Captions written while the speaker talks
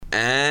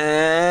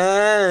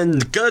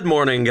And good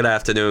morning, good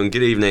afternoon,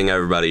 good evening,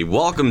 everybody.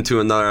 Welcome to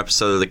another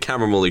episode of the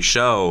Cameron Woolley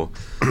Show.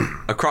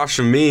 Across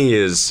from me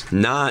is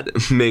not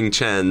Ming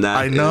Chen.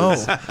 I know.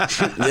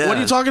 Yeah. What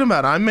are you talking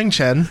about? I'm Ming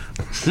Chen.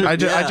 I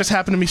just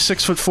happen to be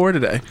 6'4"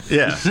 today.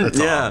 Yeah, that's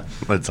Yeah. all.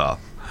 That's all.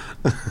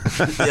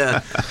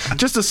 Yeah.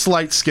 Just a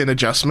slight skin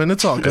adjustment.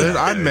 It's all good.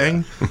 I'm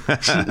Ming.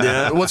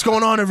 Yeah. What's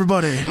going on,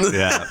 everybody?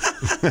 Yeah.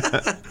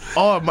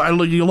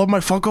 You love my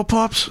Funko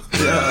Pops?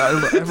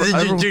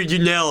 Yeah. Dude, you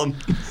nail him.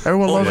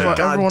 Everyone loves my God,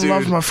 everyone dude.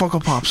 loves my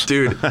Funko Pops.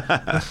 Dude.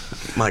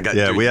 My God,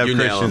 Yeah, dude, we have you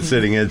nail Christian him.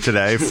 sitting in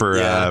today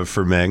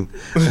for Ming.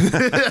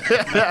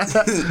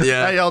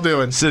 Yeah. How y'all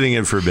doing? Sitting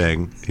in for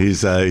Ming.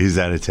 He's out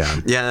of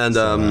town. Yeah, and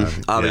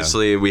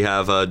obviously we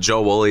have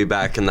Joe Woolley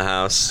back in the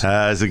house.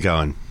 How's it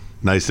going?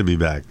 Nice to be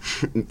back.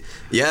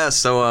 Yeah,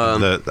 so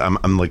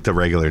I'm like the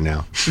regular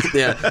now.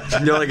 yeah,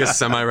 you're like a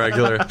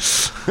semi-regular.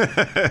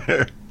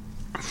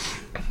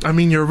 I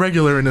mean, you're a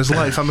regular in his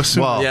life, I'm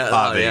assuming. Well, Yeah,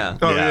 Avi. yeah.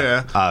 Oh,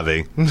 yeah.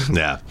 Avi.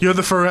 Yeah. You're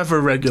the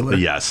forever regular.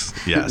 Yes.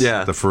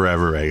 Yeah. The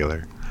forever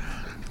regular.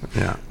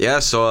 Yeah. Yeah,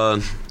 so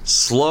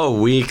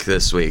slow week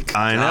this week.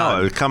 I know. I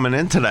was coming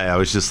in today. I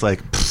was just like,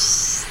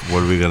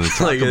 what are we going to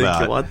talk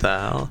about? What the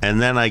hell?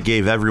 And then I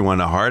gave everyone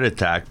a heart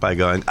attack by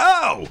going,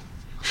 oh!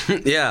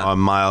 Yeah. On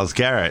Myles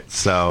Garrett.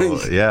 So,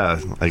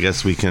 yeah, I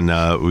guess we can,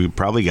 we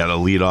probably got to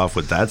lead off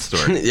with that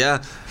story.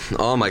 Yeah.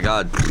 Oh, my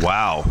God.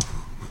 Wow.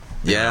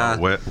 Yeah.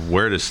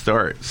 Where to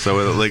start? So,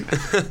 like,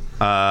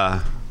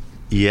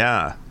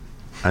 yeah.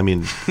 I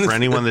mean, for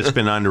anyone that's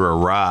been under a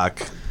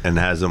rock and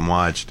hasn't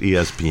watched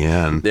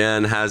ESPN. Yeah,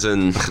 and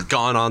hasn't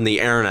gone on the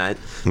internet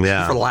for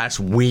the last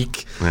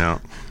week. Yeah.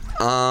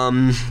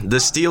 The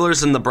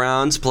Steelers and the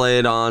Browns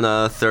played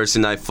on Thursday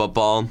Night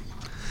Football.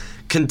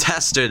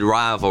 Contested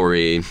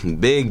rivalry.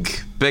 Big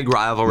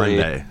rivalry.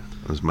 Monday.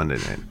 It was Monday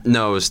night.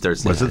 No, it was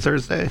Thursday Was night. it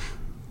Thursday? It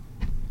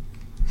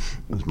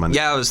was Monday.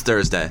 Yeah, it was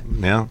Thursday.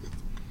 Yeah?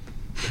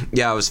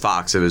 Yeah, it was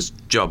Fox. It was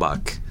Joe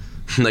Buck.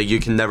 Like, you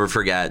can never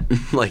forget,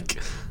 like,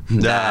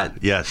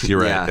 that. Yes, you're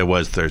right. Yeah. It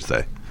was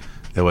Thursday.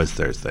 It was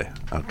Thursday.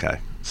 Okay.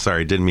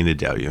 Sorry, didn't mean to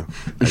doubt you.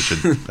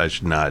 I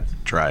should not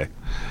try.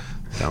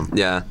 So,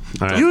 Yeah.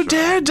 all right. You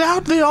dare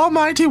doubt the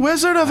almighty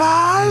Wizard of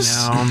Oz?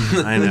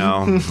 I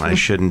know. I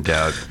shouldn't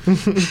doubt.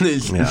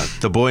 Yeah.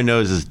 The boy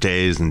knows his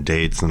days and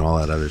dates and all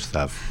that other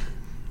stuff.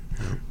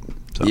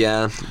 So.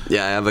 Yeah.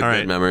 Yeah, I have a All good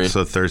right. memory.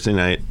 So Thursday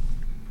night.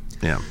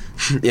 Yeah.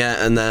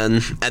 Yeah, and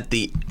then at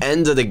the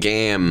end of the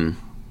game,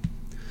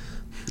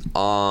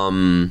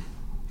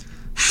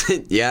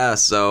 yeah,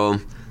 so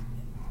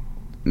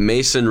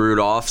Mason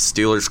Rudolph,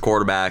 Steelers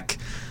quarterback,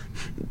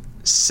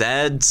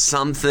 said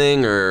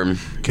something or...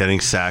 Getting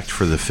sacked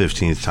for the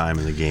 15th time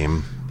in the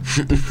game.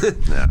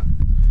 Yeah.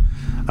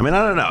 I mean,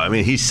 I don't know. I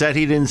mean, he said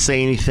he didn't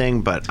say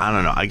anything, but I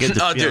don't know. I get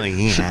the feeling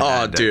he had.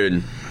 Oh,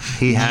 dude.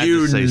 He had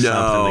to say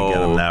something to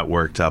get him know. that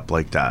worked up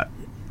like that.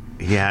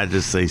 He had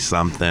to say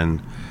something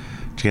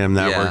to get him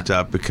that Yeah. worked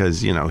up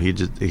because, you know, he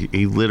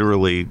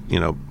literally, you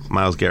know,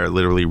 Myles Garrett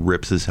literally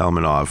rips his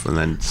helmet off and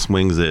then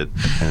swings it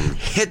and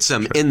Hits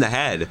him in the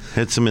head.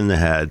 hits him in the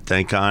head.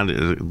 Thank God.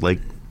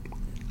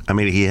 I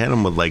mean, he hit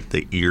him with like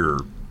the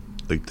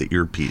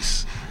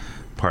earpiece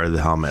part of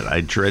the helmet.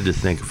 I dread to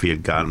think if he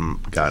had gotten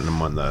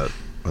him on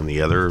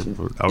the other.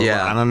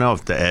 Yeah. I don't know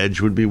if the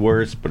edge would be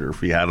worse, but if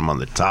he had him on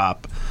the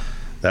top,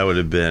 that would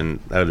have been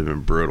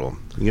brutal.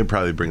 You could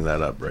probably bring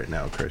that up right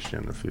now,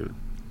 Christian, if you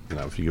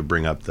could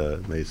bring up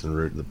the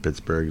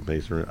Pittsburgh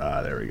Mason Root.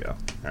 There we go.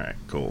 All right,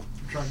 cool.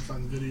 I'm trying to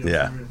find the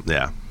video.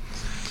 Yeah.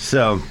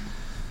 So,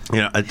 you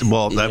know,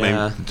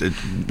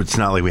 it's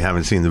not like we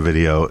haven't seen the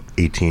video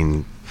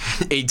 18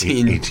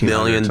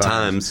 million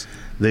times.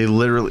 They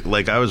literally,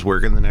 like, I was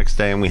working the next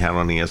day and we had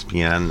on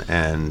ESPN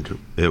and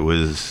it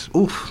was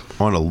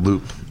on a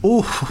loop.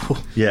 Ooh.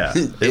 Yeah.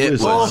 It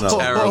was on a-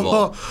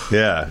 terrible.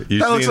 Yeah.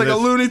 That looks like a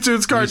Looney Tunes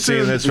You seen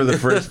cartoon. this for the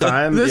first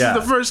time? This Yeah.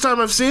 is the first time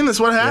I've seen this.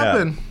 What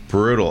happened? Yeah.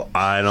 Brutal.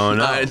 I don't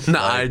know.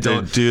 I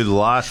don't. The dude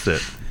lost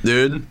it.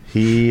 Dude,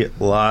 He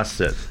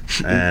lost it.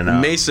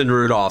 And Mason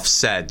Rudolph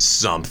said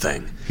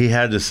something. he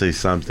had to say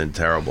something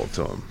terrible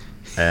to him.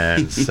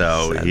 And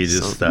so said he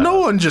just... No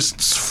one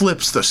just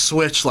flips the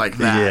switch like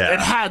that. Yeah. It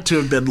had to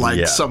have been like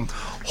Yeah. some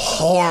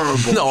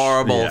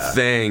horrible Yeah.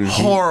 thing.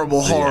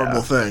 horrible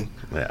Yeah. thing.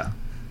 Yeah.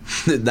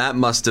 That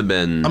must have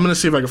been... I'm going to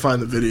see if I can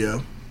find the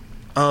video.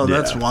 Oh,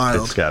 that's Yeah,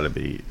 wild. It's got to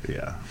be,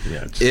 yeah.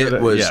 Just It go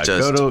to- was yeah,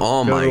 just, go to-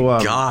 oh go my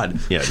to, God.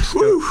 Yeah, just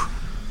go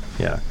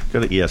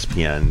to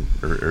ESPN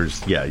or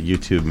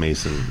YouTube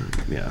Mason,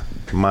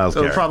 Myles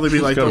It'll Garrett. probably be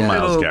Just like go to the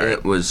Myles middle- Garrett.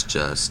 It was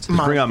just...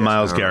 Bring up Myles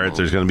Myles Garrett. Garrett.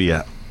 There's going to be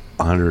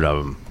 100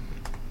 of them.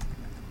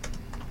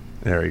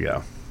 There we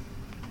go.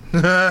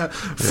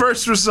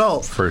 First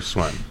result. First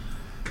one.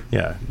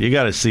 Yeah, you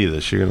got to see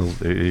this. You're gonna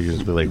be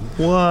like,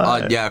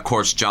 what? yeah, of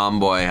course, John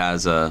Boy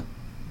has a...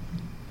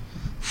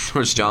 Of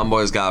course, John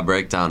Boy's got a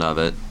breakdown of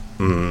it.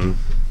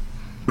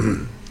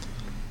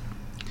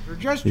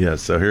 Yeah,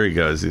 so here he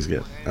goes. He's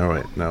getting... Oh,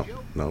 wait. No,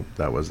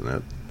 that wasn't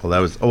it. Well, that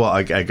was. Well,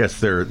 I guess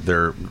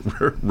they're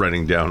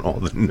running down all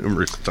the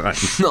numerous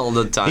times. All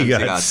the times he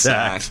got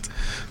sacked.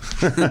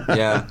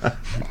 Yeah.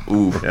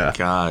 Ooh, Yeah.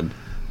 God.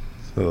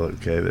 So,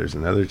 okay, there's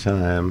another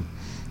time.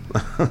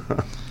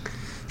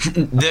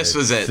 This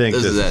was it.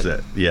 This is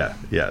it. Yeah,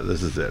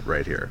 this is it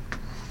right here.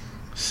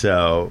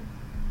 So,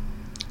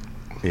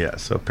 yeah,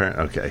 so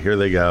apparently, okay, here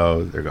they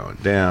go. They're going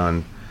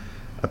down.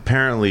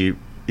 Apparently,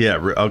 yeah,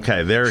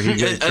 okay, there he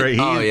gets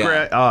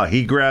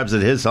he grabs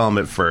at his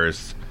helmet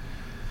first.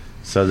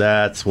 So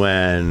that's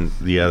when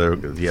the other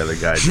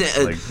guy just,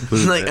 and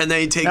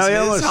then he takes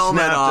his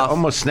helmet off.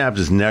 Almost snapped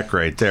his neck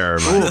right there.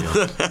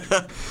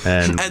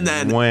 and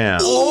then wham.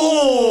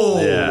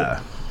 Oh!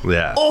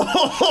 Yeah.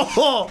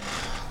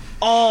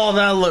 Oh,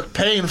 that looked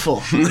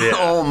painful. Yeah.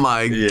 Oh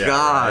my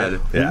God.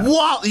 Right? Yeah.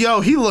 Wow, yo,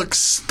 he looked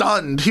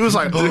stunned. He was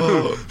like,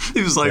 oh.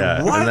 He was like,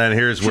 Yeah. what? And then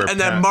here's where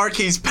then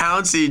Marquise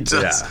Pouncey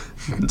just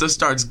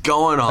starts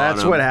going on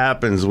That's him. what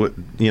happens with,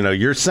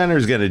 your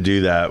center's going to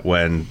do that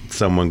when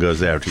someone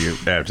goes after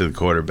the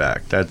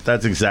quarterback.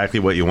 That's exactly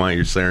what you want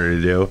your center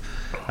to do.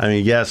 I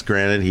mean, yes,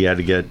 granted, he had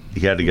to get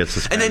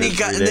suspended. And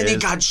then he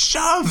got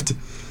shoved.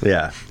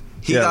 Yeah.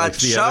 He got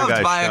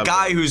shoved by a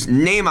guy whose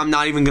name I'm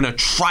not even going to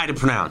try to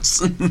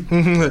pronounce.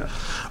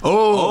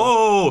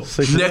 Oh.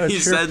 Then he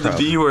said the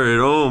B word.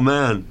 Oh,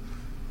 man.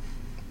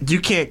 You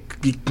can't.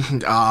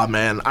 Ah,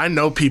 man. I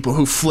know people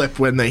who flip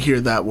when they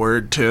hear that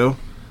word, too.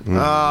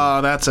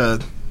 Oh, that's a.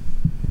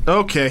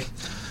 Okay.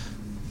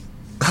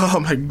 Oh,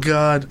 my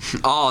God.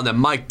 Oh, and then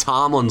Mike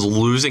Tomlin's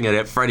losing it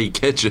at Freddie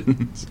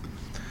Kitchens.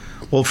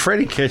 Well,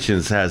 Freddie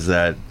Kitchens has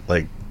that,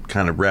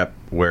 kind of rep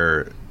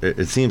where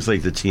it seems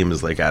like the team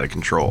is, out of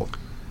control.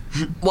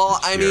 Well,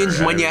 I mean,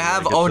 when you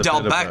have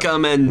Odell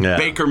Beckham and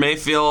Baker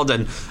Mayfield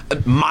and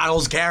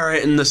Myles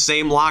Garrett in the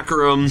same locker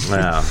room.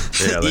 Yeah.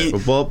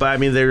 Well, but I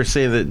mean, they were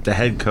saying that the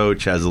head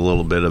coach has a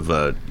little bit of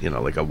a,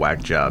 like a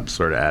whack job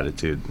sort of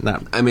attitude.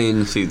 I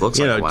mean, he looks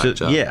like a whack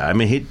job. Yeah, I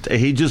mean,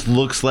 he just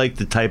looks like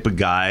the type of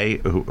guy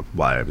who,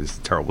 it's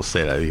terrible to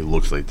say that, he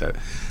looks like that.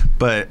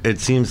 But it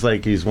seems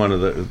like he's one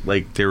of the,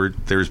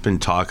 there's been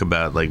talk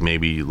about,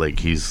 maybe,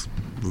 he's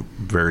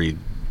very,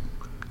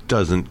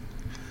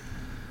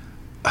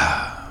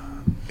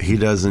 he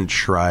doesn't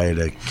try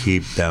to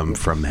keep them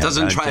from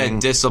doesn't try to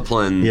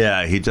discipline.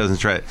 Yeah, he doesn't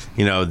try.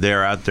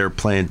 They're out there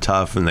playing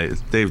tough, and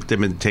they've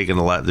been taking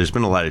a lot. There's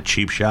been a lot of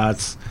cheap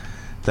shots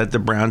that the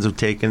Browns have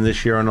taken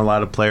this year on a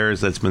lot of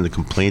players. That's been the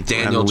complaint.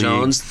 Daniel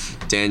Jones.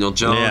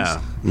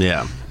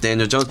 Yeah.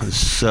 Daniel Jones.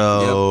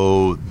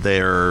 So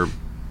they're,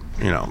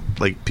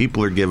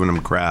 people are giving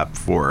him crap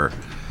for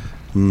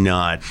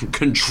not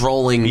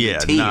controlling the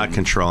team. Not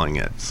controlling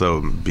it. So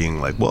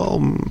being like, well,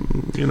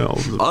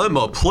 I'm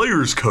a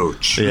player's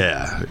coach.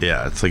 Yeah.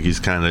 It's like he's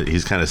kind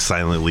of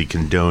silently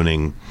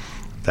condoning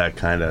that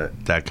kind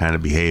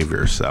of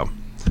behavior. So,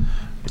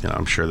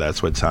 I'm sure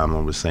that's what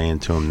Tomlin was saying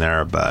to him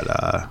there. But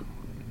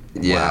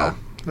wow,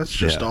 that's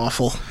just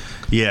awful.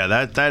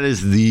 Yeah, that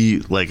is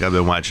I've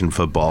been watching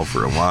football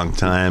for a long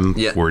time,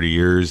 40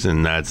 years,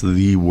 and that's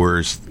the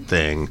worst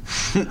thing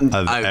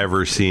I've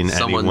ever seen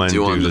anyone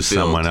do to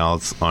someone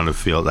else on a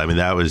field. I mean,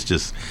 that was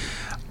just,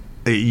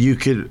 you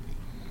could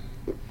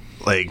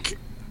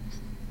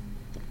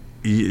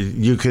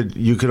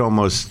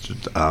almost,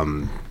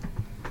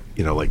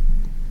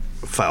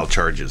 file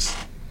charges,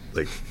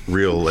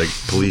 real,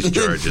 police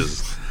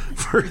charges.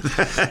 For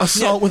that.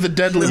 Assault with a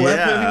deadly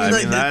weapon. I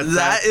mean,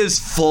 that is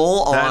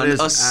full on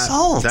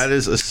assault. That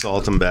is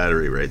assault and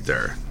battery right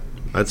there.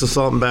 That's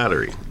assault and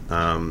battery.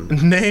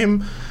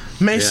 Name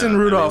Mason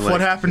Rudolph.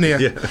 What happened to you?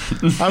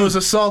 Yeah. I was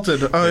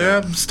assaulted. Oh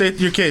yeah. State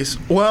your case.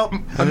 Well,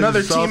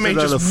 another teammate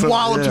just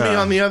walloped me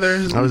on the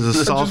other. I was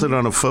assaulted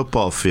on a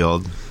football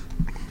field.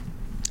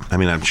 I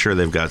mean, I'm sure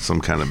they've got some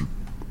kind of.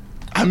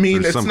 I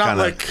mean, it's not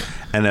like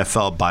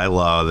NFL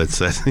bylaw that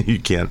says you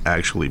can't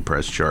actually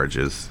press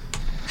charges.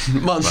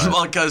 Well,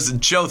 because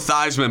Joe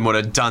Theismann would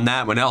have done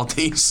that when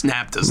LT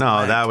snapped his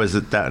leg. That was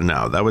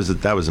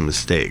a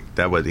mistake.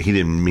 He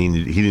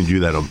didn't do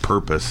that on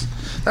purpose.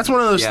 That's one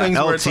of those things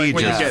where it's like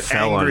when you get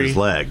fell angry. on his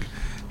leg.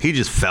 He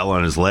just fell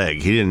on his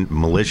leg. He didn't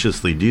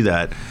maliciously do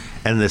that.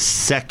 And the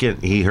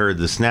second he heard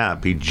the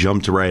snap, he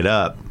jumped right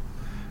up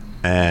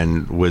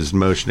and was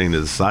motioning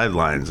to the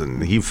sidelines,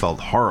 and he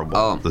felt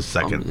horrible the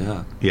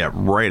second.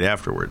 Right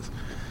afterwards.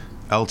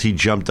 LT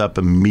jumped up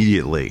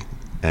immediately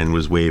and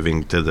was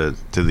waving to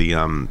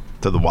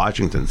the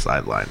Washington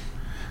sideline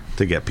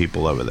to get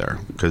people over there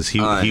because he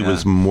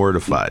was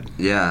mortified.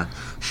 Yeah,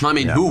 I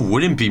mean, who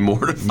wouldn't be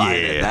mortified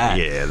at that?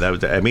 Yeah, that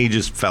was. I mean, he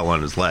just fell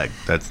on his leg.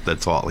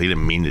 That's all. He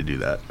didn't mean to do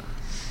that.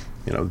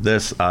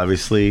 This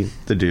obviously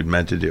the dude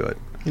meant to do it.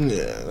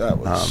 Yeah, that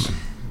was.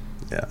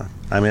 Yeah,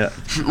 I mean,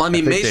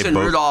 Mason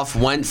Rudolph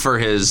went for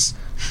his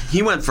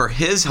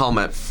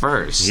helmet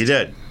first. He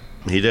did.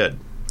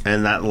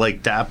 And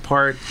that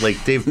part,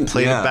 they've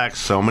played it back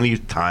so many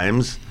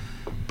times,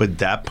 but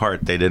that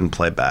part they didn't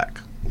play back,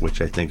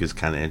 which I think is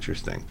kind of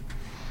interesting.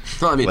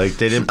 I mean, like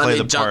they didn't play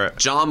the part.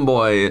 John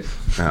Boy.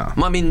 Yeah.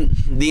 I mean,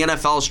 the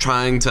NFL's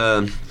trying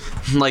to,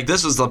 like,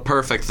 this is the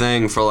perfect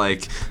thing for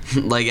like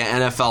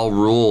NFL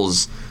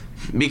rules,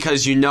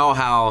 because you know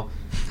how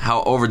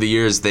over the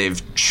years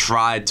they've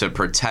tried to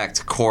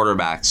protect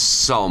quarterbacks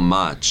so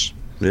much.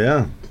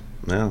 Yeah.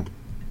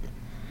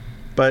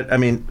 But I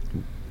mean,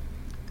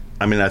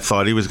 I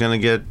thought he was going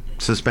to get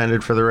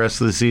suspended for the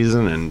rest of the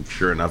season, and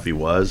sure enough, he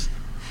was.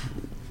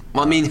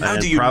 Well, I mean, how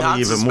do you not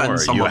suspend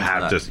someone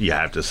for that? You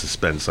have to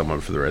suspend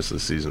someone for the rest of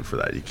the season for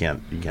that. You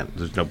can't.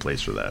 There's no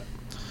place for that.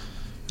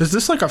 Is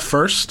this like a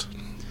first?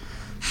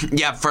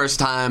 Yeah, first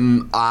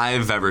time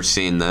I've ever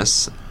seen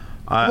this.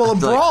 Well, a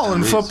brawl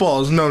in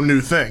football is no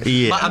new thing.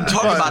 Yeah, but I'm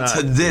talking about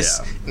to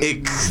this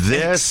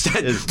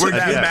extent,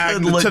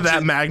 to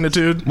that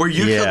magnitude, where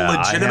you could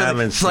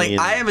legitimately,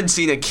 I haven't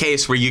seen a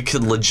case where you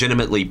could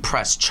legitimately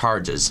press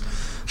charges.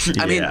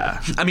 I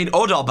mean,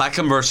 Odell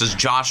Beckham versus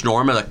Josh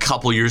Norman a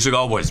couple years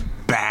ago was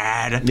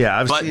bad. Yeah,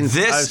 I've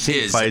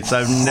seen fights.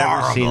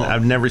 Horrible.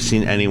 I've never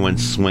seen anyone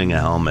swing a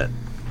helmet.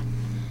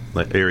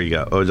 Like, here you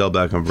go, Odell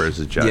Beckham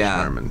versus Josh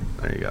Norman.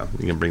 There you go.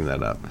 You can bring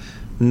that up.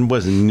 It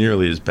wasn't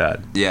nearly as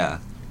bad. Yeah.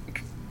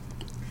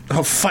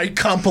 A fight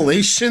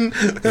compilation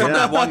from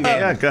that one game.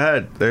 Yeah, go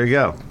ahead. There you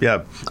go.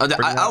 Yeah.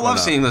 I love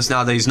seeing this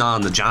now that he's not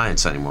on the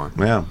Giants anymore.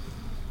 Yeah.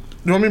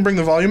 You want me to bring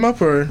the volume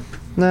up, or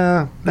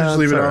no? Just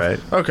leave it off. Right.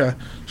 Okay.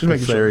 Just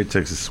making sure. Larry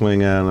takes a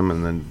swing at him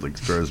and then like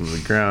throws him to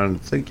the ground.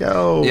 It's like,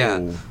 yo.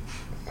 Yeah.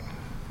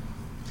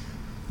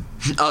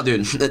 Oh,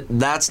 dude,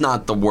 that's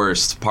not the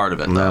worst part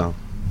of it. No.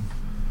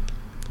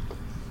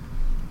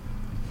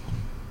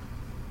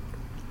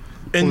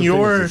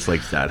 It's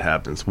like that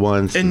happens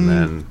once, and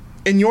then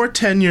in your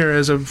tenure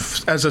as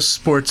a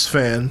sports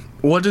fan,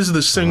 what is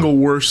the single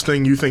worst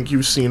thing you think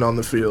you've seen on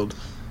the field?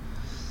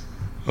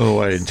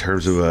 Oh, in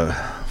terms of a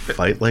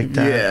fight like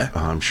that? Yeah.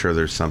 Oh, I'm sure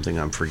there's something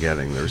I'm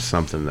forgetting. There's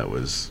something that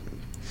was...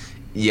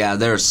 Yeah,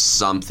 there's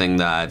something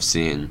that I've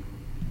seen.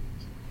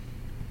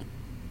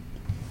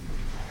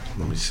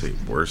 Let me see.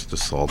 Worst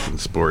assault in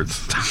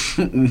sports.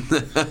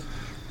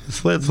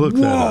 Let's look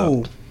that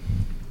up.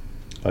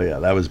 Oh, yeah,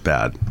 that was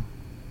bad.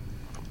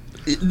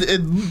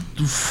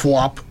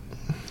 Flop.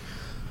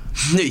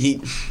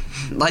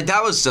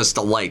 That was just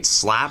a light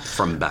slap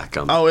from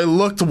Beckham. Oh, it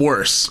looked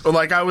worse.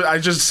 Like I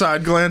just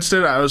side glanced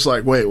it. I was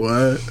like, wait,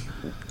 what?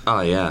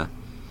 Oh yeah.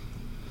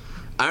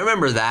 I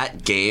remember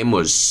that game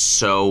was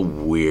so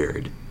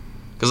weird,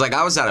 because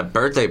I was at a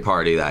birthday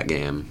party that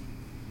game.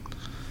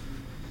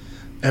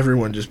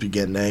 Everyone just be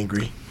getting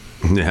angry.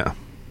 Yeah.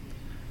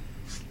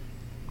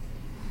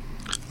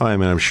 Oh, I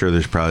mean, I'm sure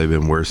there's probably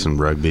been worse in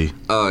rugby.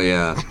 Oh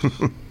yeah.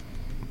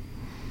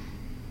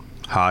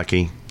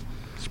 Hockey.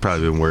 It's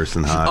probably been worse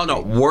than hockey. Oh no,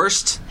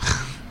 worst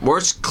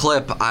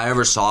clip I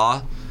ever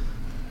saw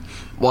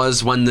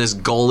was when this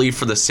goalie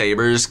for the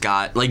Sabres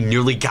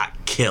nearly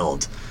got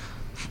killed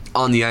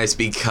on the ice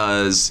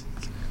because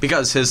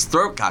his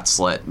throat got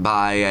slit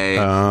by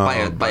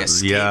a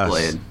skate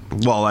blade.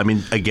 Well, I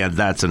mean, again,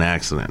 that's an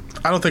accident.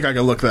 I don't think I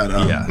can look that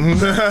up. Yeah.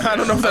 I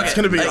don't know if that's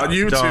going to be on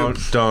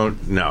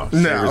YouTube. No,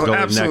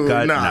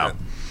 absolutely not.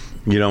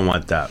 No, you don't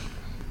want that.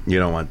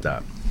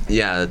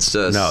 Yeah, it's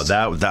just... No,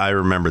 that I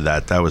remember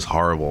that. That was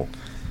horrible.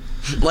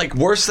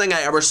 Worst thing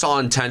I ever saw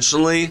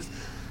intentionally,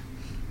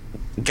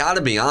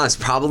 gotta be honest,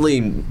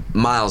 probably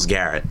Myles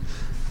Garrett.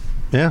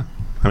 Yeah.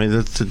 I mean,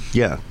 this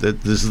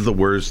is the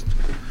worst,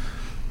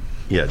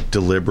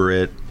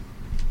 deliberate,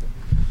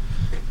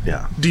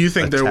 Do you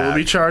think attack. there will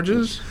be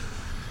charges?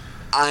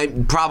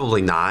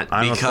 Probably not,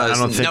 because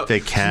I don't think they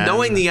can.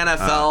 Knowing the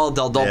NFL,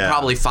 they'll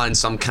probably find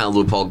some kind of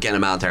loophole, get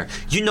him out there.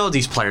 You know,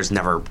 these players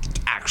never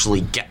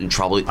actually get in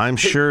trouble. I'm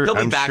sure he'll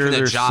be back in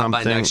a job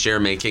by next year.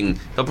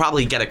 He'll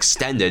probably get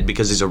extended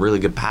because he's a really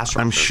good passer.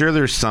 I'm sure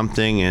there's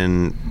something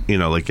in in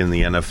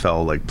the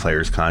NFL,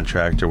 players'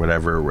 contract or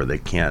whatever, where they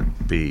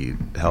can't be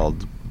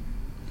held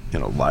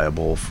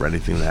liable for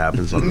anything that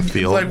happens on the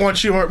field.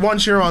 Once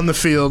you're on the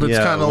field, it's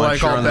kind of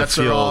like all bets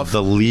are off.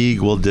 The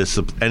league will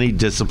any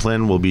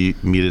discipline will be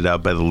meted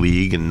out by the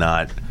league and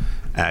not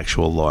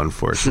actual law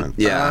enforcement.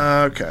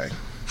 Yeah. Okay.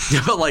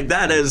 But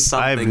that is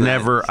something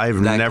I've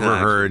never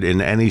heard in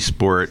any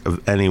sport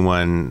of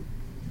anyone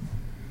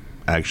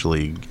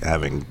actually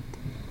having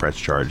press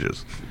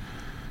charges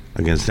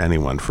against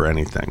anyone for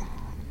anything.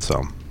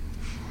 So.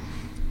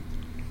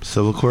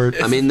 Civil court?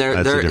 I mean,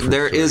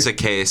 there is a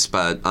case,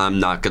 but I'm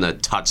not going to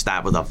touch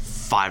that with a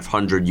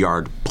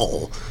 500-yard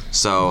pole.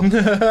 So,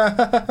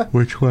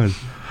 which one?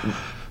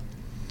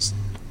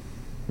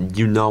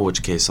 You know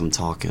which case I'm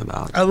talking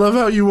about. I love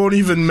how you won't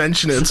even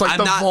mention it. It's like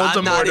Voldemort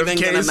I'm not even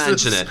going to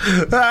mention it.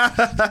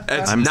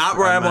 It's not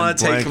where I want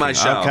to take my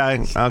show.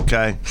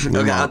 Okay.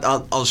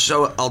 I'll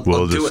show it.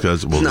 We'll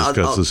discuss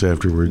this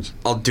afterwards.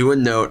 I'll do a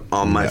note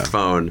on my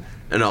phone,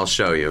 and I'll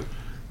show you.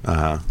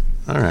 All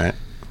right.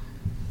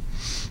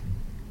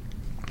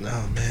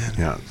 Oh, man.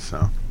 Yeah,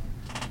 so.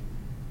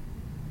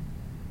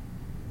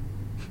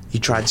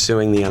 You tried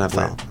suing the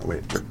NFL.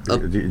 Wait.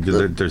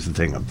 There's a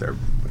thing up there.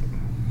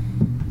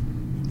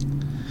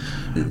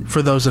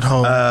 For those at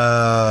home.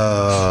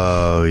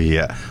 Oh,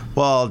 yeah.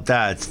 Well,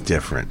 that's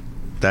different.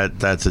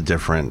 That's a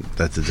different.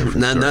 No.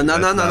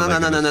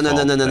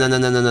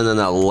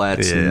 story.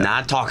 Let's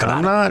not talk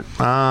about it.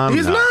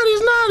 He's not.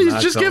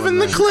 He's just giving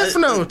the cliff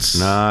notes.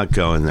 Not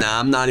going there. Nah,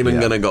 I'm not even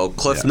gonna go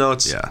cliff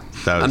notes. Yeah.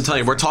 I'm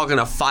telling you, we're talking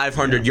a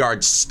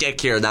 500-yard stick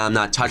here that I'm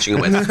not touching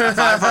it with.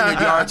 500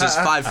 yards is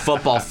 5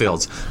 football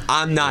fields.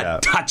 I'm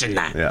not touching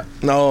that. Yeah.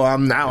 No,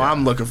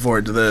 I'm looking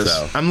forward to this.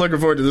 So. I'm looking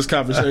forward to this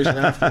conversation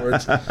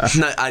afterwards.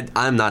 No,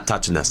 I'm not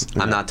touching this.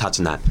 I'm not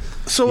touching that.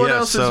 So what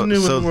else is new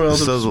in the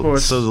world of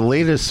sports? So the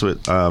latest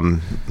with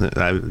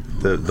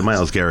the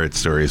Myles Garrett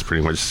story is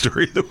pretty much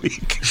story of the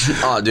week.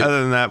 Oh, dude.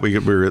 Other than that,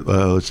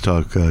 let's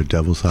talk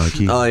Devils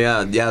hockey. Oh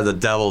yeah, the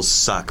Devils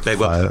suck. Big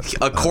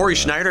Corey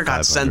Schneider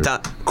got sent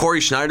out. Corey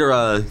Schneider,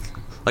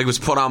 was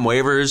put on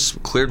waivers,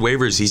 cleared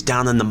waivers. He's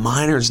down in the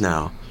minors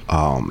now.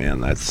 Oh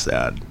man, that's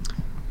sad.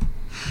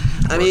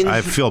 I mean, I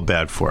feel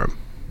bad for him.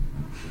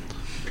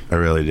 I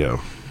really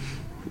do.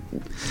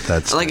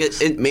 That's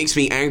it makes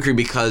me angry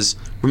because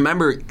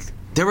remember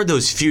there were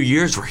those few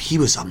years where he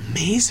was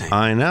amazing.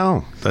 I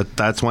know.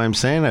 That's why I'm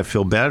saying I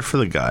feel bad for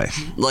the guy.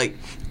 Like,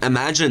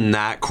 imagine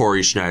that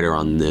Corey Schneider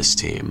on this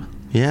team.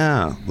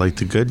 Yeah, like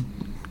the good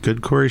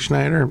Corey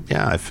Schneider.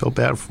 Yeah, I feel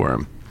bad for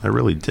him. I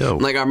really do.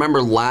 Like, I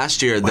remember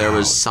last year there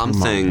was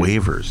something...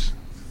 waivers.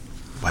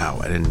 Wow,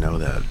 I didn't know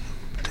that.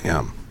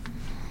 Damn.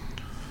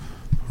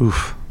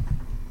 Oof.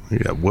 We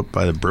got whooped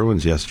by the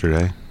Bruins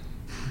yesterday.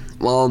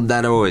 Well,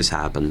 that always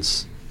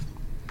happens.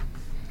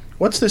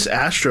 What's this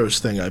Astros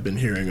thing I've been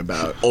hearing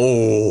about?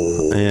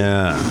 Oh.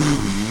 Yeah.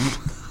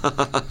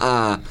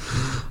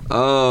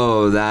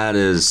 Oh, that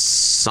is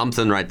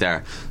something right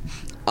there.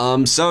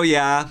 So,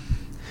 yeah...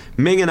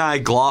 Ming and I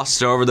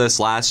glossed over this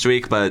last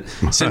week, but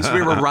since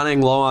we were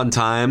running low on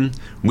time,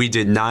 we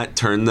did not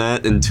turn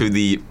that into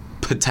the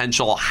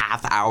potential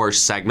half-hour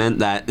segment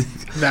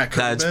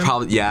that's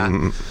probably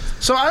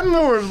So I'm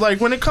more like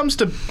when it comes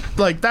to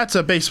that's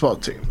a baseball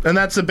team and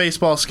that's a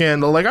baseball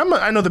scandal. Like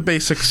I know the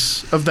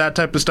basics of that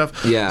type of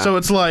stuff. Yeah. So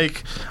it's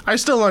like I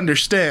still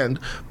understand,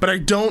 but I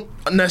don't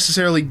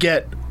necessarily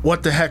get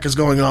what the heck is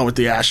going on with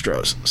the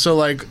Astros. So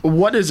like,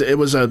 what is it? It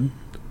was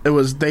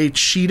they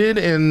cheated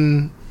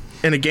in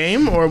a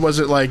game, or was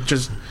it like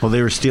just... Well,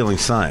 they were stealing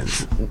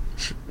signs.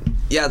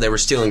 Yeah, they were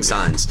stealing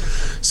signs.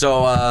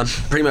 So,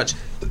 pretty much,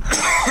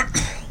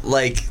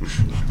 like,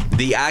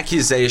 the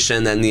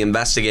accusation and the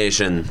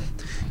investigation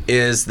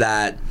is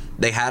that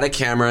they had a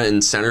camera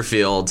in center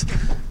field,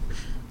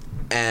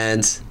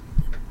 and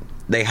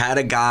they had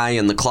a guy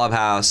in the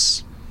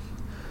clubhouse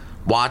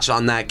watch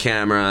on that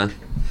camera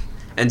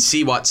and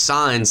see what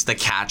signs the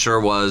catcher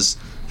was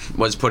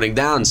putting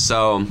down.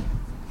 So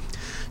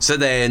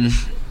then...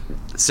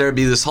 So there'd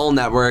be this whole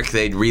network,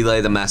 they'd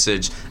relay the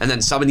message, and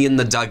then somebody in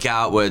the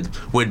dugout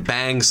would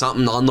bang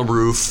something on the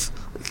roof,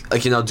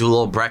 like, do a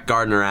little Brett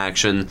Gardner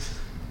action,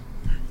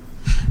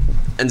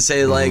 and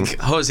say, like,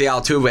 Jose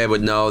Altuve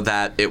would know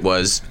that it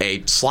was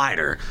a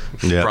slider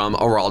from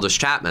Aroldis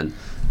Chapman.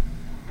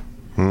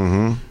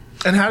 Mm-hmm.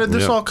 And how did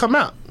this all come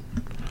out?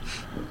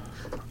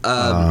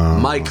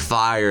 Mike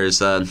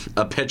fires a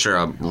pitcher,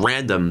 a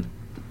random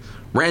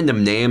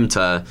name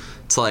to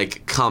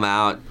like, come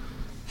out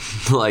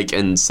like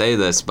and say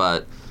this,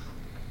 but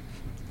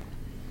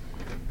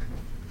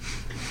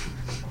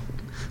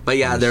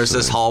yeah, there's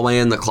this hallway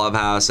in the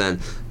clubhouse, and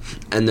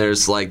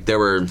there's like there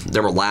were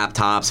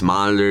laptops,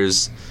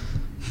 monitors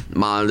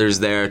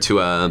there to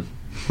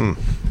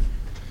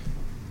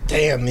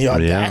Damn, the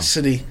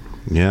audacity.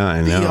 Yeah,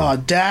 I know. The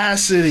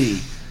audacity.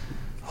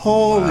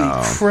 Holy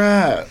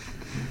crap.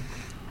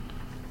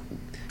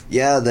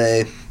 Yeah,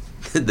 they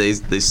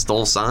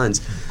stole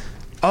signs.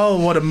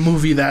 Oh, what a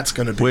movie that's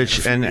going to be.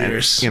 Which, and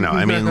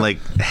I mean, like,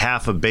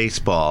 half of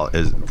baseball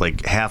is,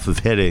 like, half of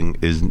hitting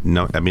is,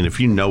 if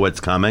you know what's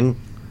coming,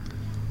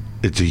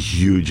 it's a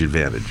huge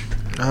advantage.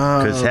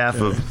 Because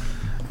half of,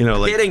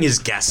 like... Hitting is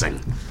guessing.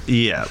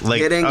 Yeah,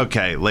 like, hitting,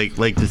 okay, like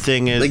the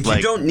thing is... Like,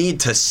 you don't need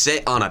to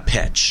sit on a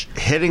pitch.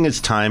 Hitting is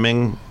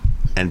timing,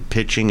 and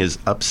pitching is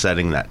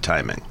upsetting that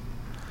timing.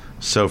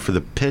 So for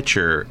the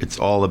pitcher, it's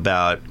all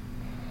about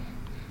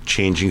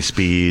changing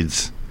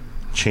speeds,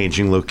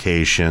 changing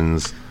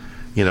locations,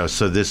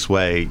 so this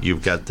way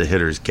you've got the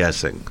hitters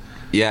guessing.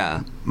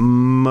 Yeah.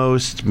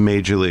 Most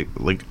major league,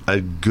 like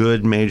a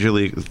good major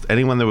league,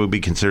 anyone that would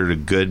be considered a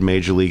good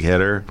major league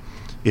hitter,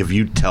 if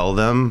you tell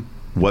them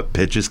what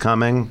pitch is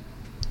coming,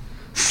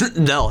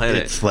 they'll hit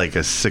it. It's like a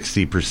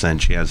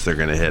 60% chance they're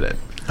going to hit it.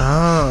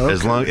 Oh,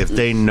 okay. If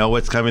they know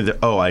what's coming,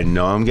 I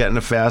know I'm getting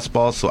a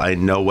fastball, so I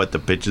know what the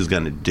pitch is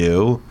going to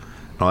do.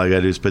 All I got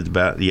to do is put the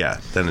bat. Yeah,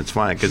 then it's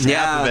fine. Because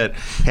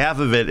half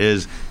of it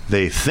is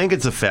they think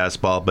it's a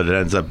fastball, but it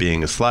ends up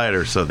being a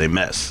slider, so they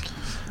miss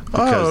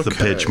because the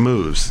pitch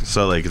moves.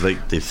 So like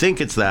they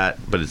think it's that,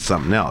 but it's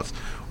something else.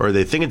 Or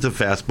they think it's a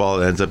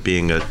fastball, it ends up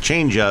being a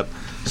changeup,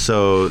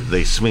 so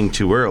they swing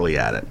too early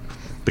at it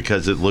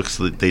because it looks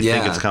like they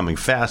think it's coming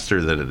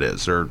faster than it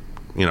is, or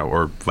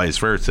vice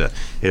versa.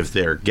 If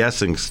they're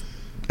guessing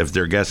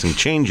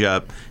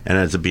changeup and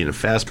it ends up being a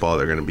fastball,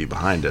 they're going to be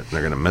behind it and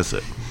they're going to miss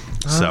it.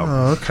 So,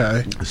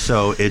 okay.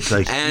 So it's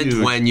like,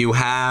 And when you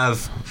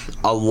have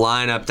a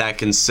lineup that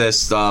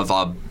consists of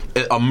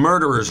a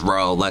murderer's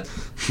row, like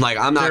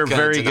I'm not they're going to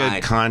very deny.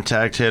 good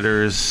contact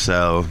hitters,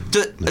 so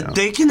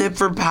They can hit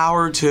for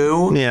power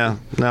too. yeah,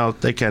 no,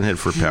 they can hit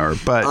for power,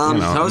 but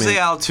Jose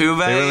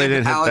Altuve, they really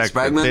didn't Alex hit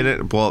that. Bregman. They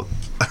didn't. Well,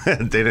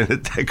 they didn't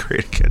hit that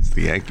great against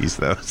the Yankees,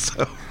 though.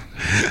 So,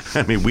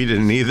 I mean, we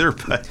didn't either.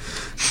 But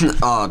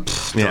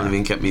don't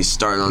even get me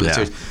started on the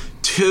series.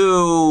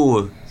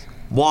 2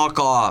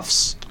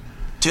 walk-offs.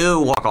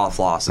 2 walk-off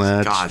losses.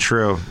 That's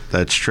true.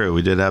 That's true.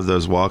 We did have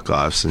those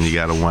walk-offs, and you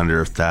got to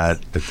wonder if that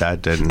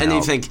didn't. And help.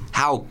 you think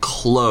how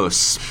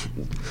close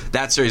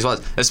that series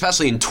was,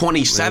 especially in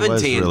 2017.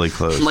 It was really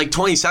close. Like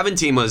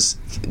 2017 was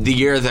the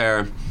year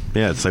there.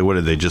 Yeah, it's like, what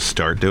did they just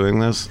start doing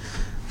this?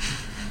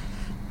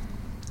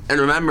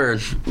 And remember,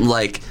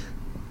 like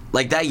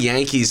that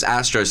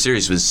Yankees-Astros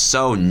series was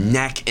so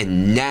neck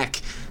and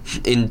neck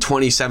in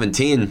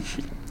 2017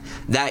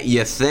 that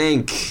you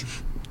think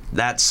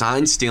that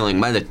sign stealing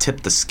might have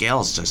tipped the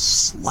scales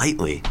just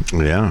slightly.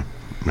 Yeah.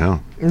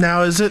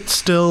 Now, is it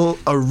still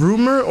a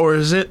rumor, or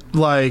is it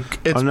like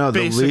it's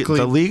basically...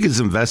 the league is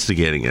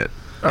investigating it.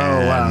 Oh,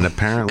 wow. And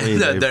apparently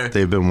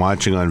they've been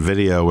watching on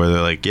video where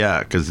they're like,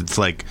 yeah, because it's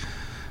like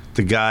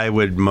the guy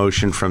would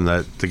motion from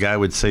the guy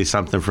would say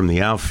something from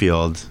the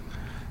outfield,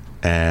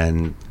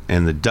 and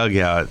in the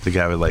dugout, the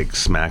guy would like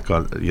smack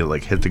on,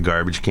 like hit the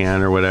garbage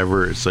can or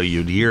whatever, so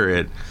you'd hear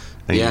it,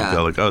 and you'd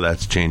go like, oh,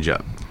 that's change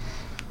up.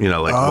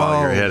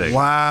 While you're hitting.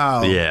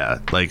 Wow. Yeah,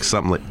 like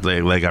something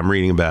like I'm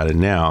reading about it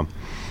now.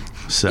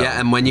 So Yeah,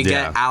 and when you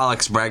get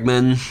Alex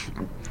Bregman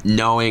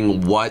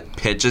knowing what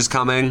pitch is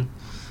coming,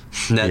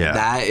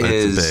 that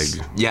is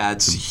big. Yeah,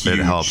 it's huge.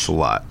 It helps a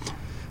lot.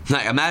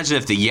 Like, imagine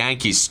if the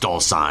Yankees stole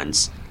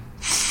signs.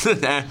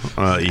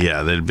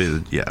 Yeah, they'd be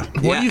What do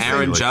you think?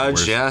 Aaron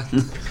Judge, yeah.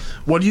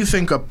 What do you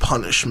think a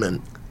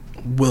punishment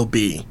will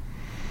be?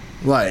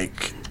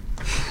 Like...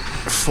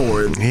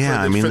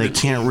 they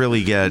can't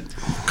really get,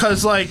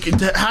 because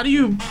how do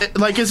you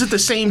is it the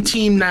same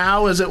team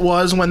now as it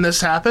was when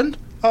this happened?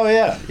 oh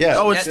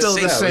it's still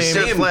the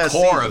same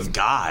core of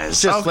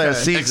guys. just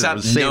last season,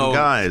 Except same no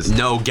guys.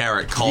 No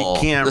Garrett Cole.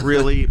 You can't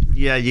really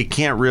you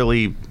can't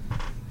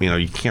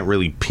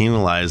really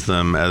penalize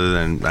them other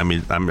than, I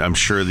mean, I'm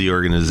sure the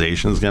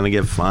organization is going to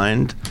get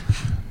fined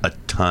a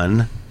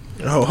ton.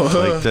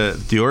 Like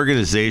the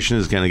organization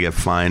is going to get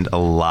fined a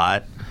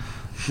lot.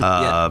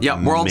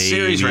 World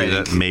Series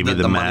rating. Maybe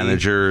the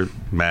manager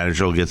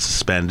will get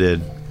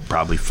suspended,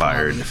 probably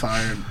fired.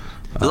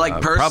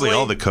 Like personally, probably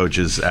all the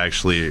coaches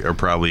actually are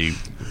probably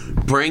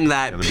bring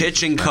that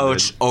pitching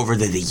coach over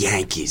to the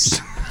Yankees.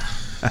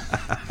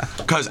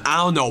 Because I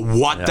don't know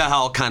what the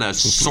hell kind of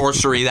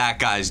sorcery that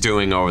guy's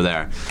doing over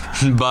there.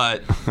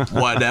 But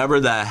whatever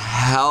the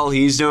hell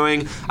he's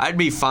doing, I'd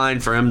be fine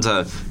for him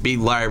to be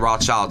Larry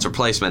Rothschild's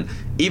replacement.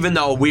 Even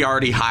though we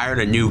already hired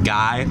a new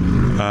guy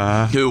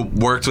who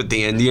worked with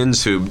the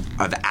Indians, who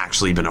have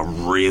actually been a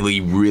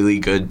really, really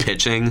good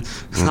pitching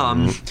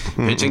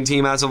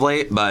team as of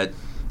late. But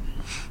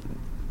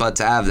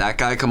to have that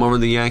guy come over to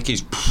the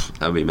Yankees,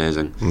 that would be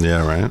amazing.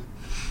 Yeah, right.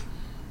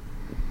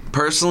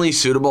 Personally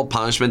suitable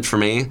punishment for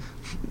me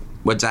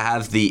would to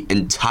have the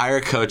entire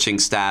coaching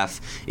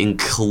staff,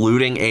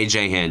 including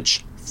AJ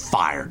Hinch,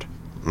 fired.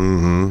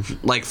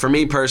 Mm-hmm. Like, for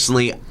me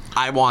personally,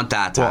 I want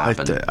that to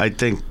happen. I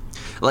think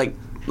I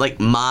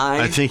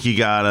think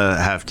you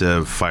have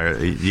to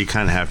fire. You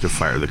kind of have to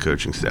fire the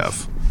coaching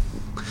staff.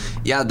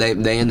 Yeah,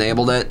 they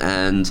enabled it,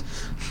 and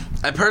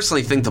I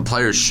personally think the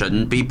players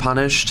shouldn't be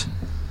punished.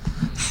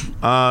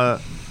 Yeah,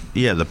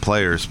 the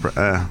players.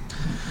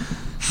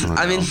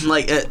 I mean,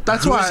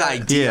 that's whose why.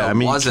 idea Yeah, I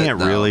mean, was you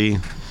can't it, really.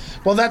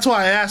 Well, that's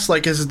why I asked.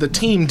 Is the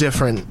team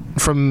different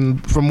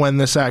from when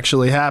this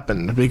actually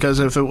happened? Because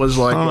if it was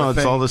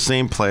it's all the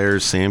same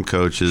players, same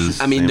coaches.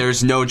 I mean,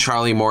 there's no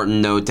Charlie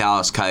Morton, no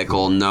Dallas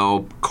Keuchel,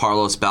 no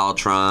Carlos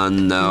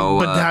Beltran, no.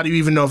 But how do you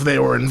even know if they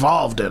were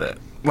involved in it?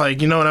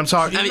 You know what I'm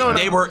talking? I mean,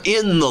 they were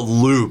in the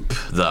loop,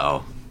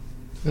 though.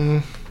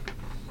 And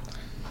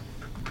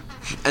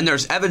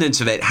there's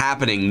evidence of it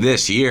happening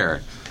this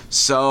year.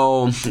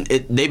 So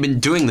they've been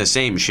doing the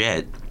same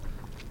shit.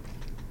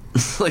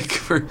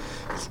 Ever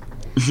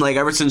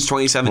since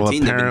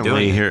 2017, they've been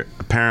doing it.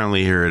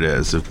 Apparently, here it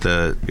is. If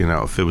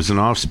it was an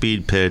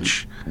off-speed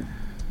pitch,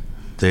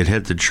 they'd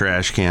hit the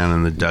trash can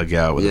in the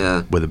dugout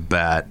with a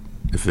bat.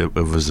 If it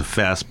was a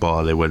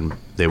fastball,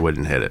 they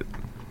wouldn't hit it.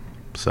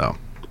 So,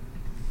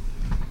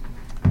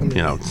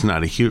 it's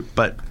not a huge.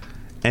 But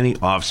any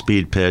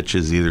off-speed pitch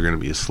is either going to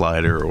be a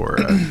slider or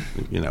a.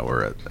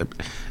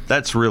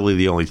 That's really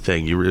the only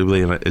thing.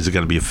 Is it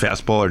going to be a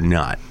fastball or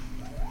not?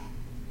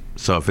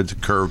 So if it's a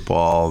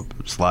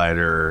curveball,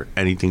 slider,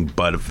 anything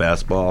but a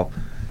fastball,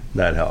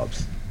 that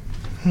helps.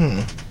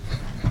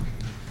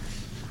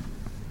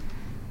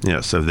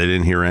 Yeah. So if they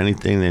didn't hear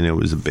anything, they knew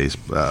it was a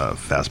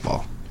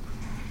fastball.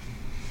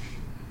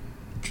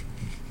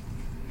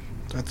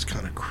 That's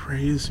kind of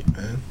crazy,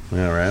 man.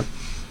 Yeah. Right.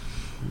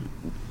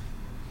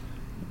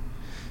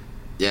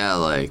 Yeah,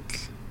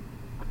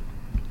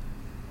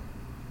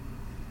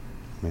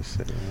 Let me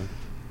see.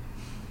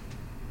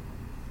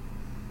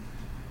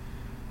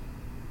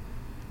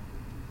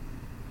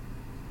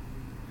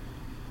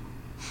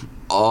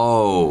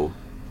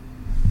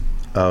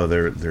 Oh,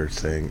 they're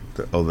saying.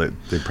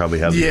 They probably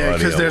have. Yeah, the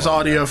because there's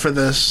audio for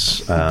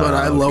this, but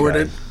I lowered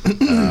it.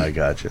 I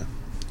gotcha.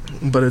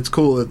 But it's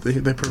cool that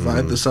they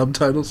provide the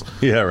subtitles.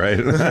 Yeah, right.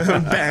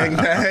 Bang,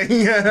 bang.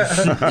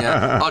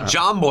 yeah. Oh,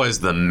 John Boy's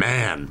the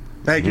man.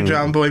 Thank you,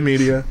 John Boy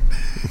Media.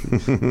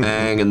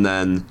 Bang, and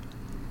then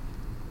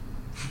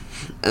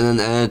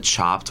a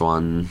chopped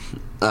one.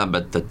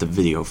 But the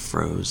video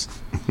froze.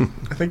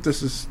 I think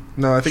this is...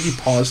 No, I think he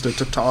paused it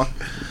to talk.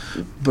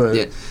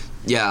 But...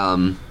 Yeah,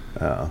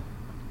 Oh.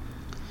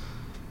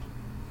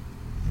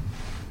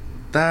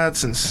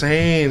 That's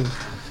insane.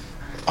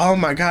 Oh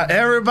my god,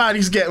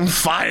 everybody's getting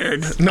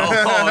fired.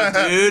 Oh,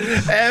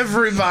 dude.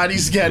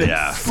 Everybody's getting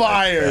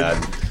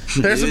fired.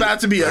 There's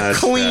about to be a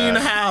clean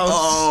house.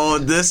 Oh,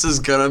 this is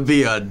gonna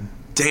be a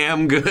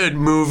damn good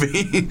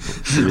movie.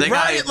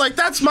 Right? Like,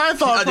 that's my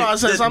thought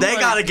process. They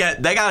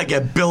gotta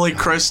get Billy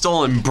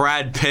Crystal and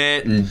Brad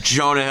Pitt and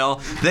Jonah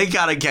Hill. They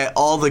gotta get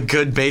all the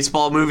good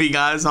baseball movie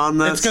guys on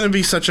this. It's gonna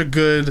be such a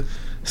good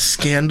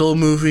scandal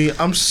movie.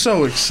 I'm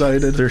so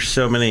excited. There's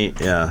so many.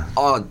 Yeah.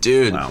 Oh,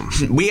 dude. Wow.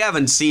 We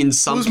haven't seen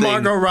something. Who's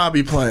Margot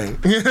Robbie playing?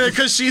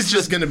 Because she's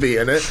just gonna be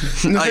in it.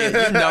 Oh,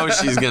 yeah, you know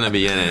she's gonna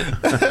be in it.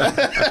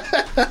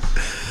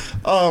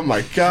 Oh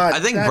my god. I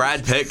think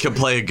Brad Pitt could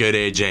play a good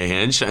AJ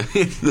Hinch.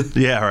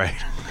 Yeah,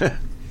 right.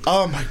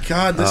 Oh my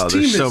god, this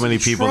team there's is so many in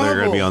people that are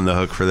going to be trouble. on the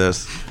hook for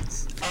this.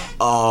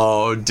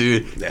 Oh,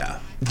 dude. Yeah.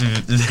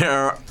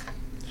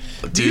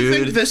 Do you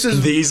think this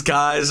is... These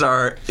guys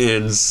are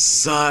in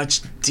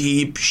such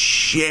deep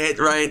shit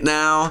right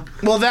now.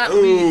 Well, that...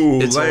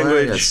 It's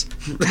hilarious.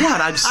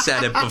 God, I've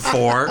said it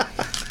before.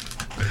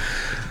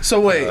 So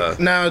wait,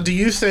 now do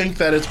you think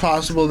that it's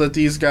possible that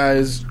these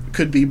guys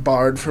could be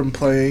barred from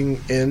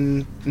playing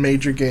in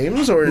major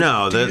games, or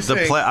No, do you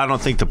think, I don't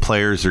think the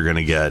players are going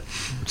to get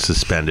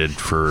suspended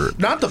for.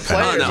 not the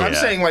players? no. I'm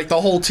saying like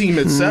the whole team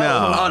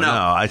itself. Oh, no.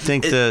 I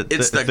think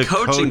It's the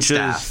coaching coaches,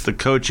 staff. The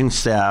coaching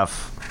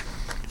staff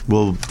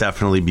will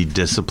definitely be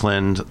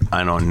disciplined.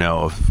 I don't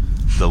know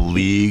if the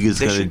league is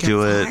They going should to get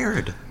do it.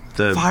 fired.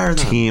 The Fire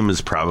them. team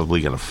is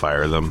probably going to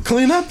fire them.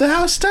 Clean up the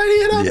house, tidy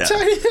it up, Yeah.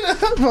 tidy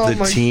it up. Oh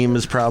The team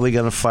is probably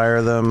going to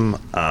fire them.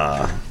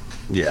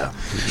 Yeah.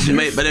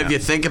 Mate, but if you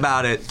think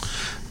about it,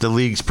 The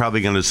league's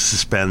probably going to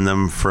suspend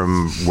them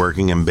from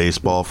working in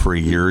baseball for a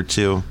year or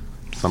two.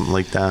 Something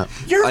like that.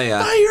 You're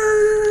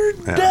fired.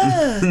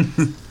 Yeah.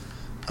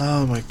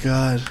 Oh my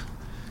god.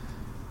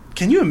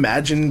 Can you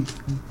imagine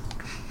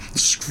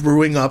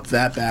screwing up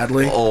that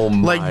badly? Oh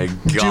my like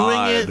God. doing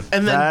it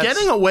and then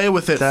getting away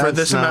with it for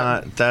this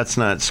amount. That's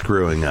not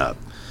screwing up.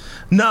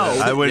 No,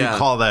 I wouldn't Yeah.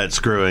 call that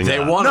screwing they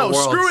up. won No, a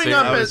World screwing Series.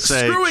 up I would is-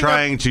 say screwing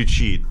trying to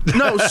cheat.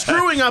 no,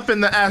 screwing up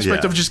in the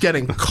aspect Yeah. of just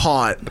getting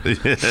caught.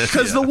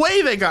 Because the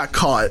way they got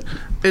caught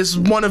is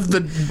one of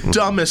the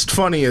dumbest,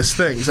 funniest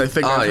things I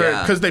think I've heard.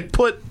 yeah. Because they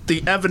put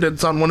the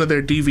evidence on one of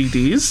their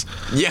DVDs,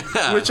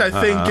 Yeah. which I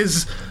think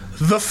is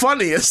the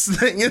funniest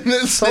thing in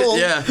this whole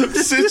Yeah.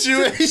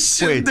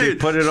 situation. Wait, they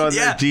put it on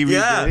their DVD?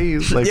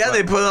 Yeah, Like, yeah,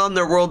 they put it on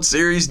their World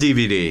Series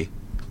DVD.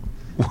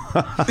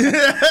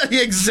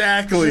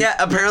 Exactly. Yeah,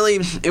 apparently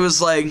it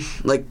was like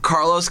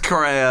Carlos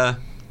Correa.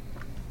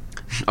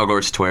 Of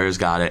course, Twitter's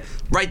got it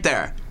right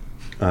there.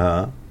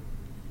 And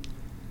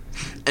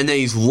then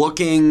he's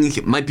looking,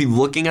 might be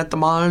looking at the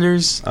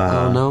monitors. I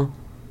don't know.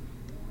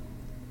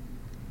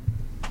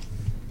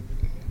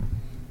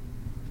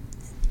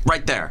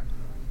 Right there.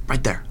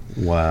 Right there.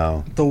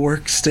 Wow, The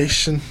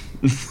workstation.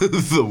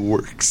 The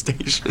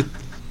workstation.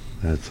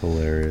 that's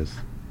hilarious.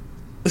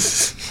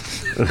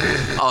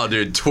 Oh,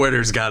 dude,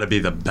 Twitter's got to be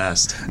the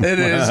best. It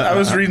is. I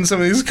was reading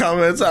some of these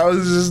comments. I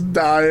was just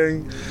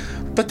dying.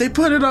 But they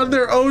put it on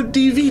their own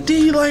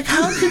DVD. Like,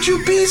 how could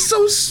you be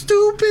so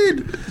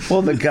stupid?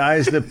 Well, the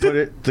guys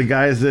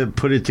that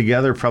put it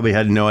together probably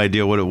had no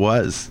idea what it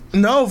was.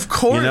 No, of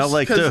course. You know,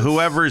 like 'cause-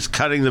 whoever's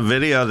cutting the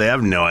video, they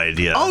have no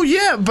idea. Oh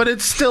yeah, but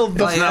it's still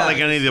the. It's not like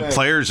any of the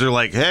players are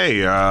like,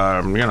 "Hey,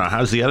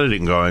 how's the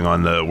editing going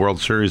on the World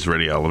Series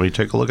video? Let me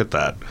take a look at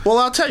that." Well,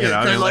 I'll tell you. You know,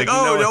 I mean, 'cause, like,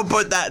 Oh, no, don't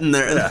put that in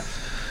there.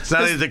 It's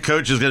not like the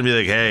coach is going to be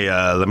like, "Hey,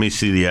 let me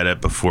see the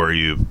edit before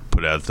you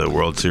put out the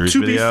World Series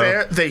to video." be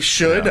fair, they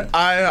should. Yeah.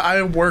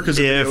 I work as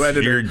a video If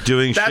editor. you're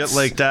doing shit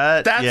like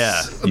that,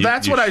 that's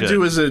you what I should.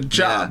 do as a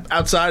job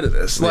outside of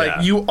this. Like,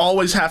 Yeah. you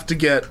always have to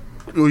get.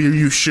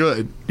 You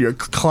should. Your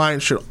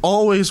client should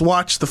always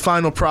watch the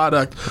final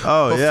product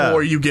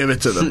before you give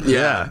it to them.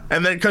 Yeah.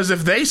 And then, because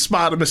if they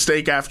spot a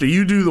mistake after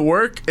you do the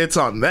work, it's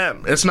on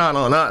them. It's not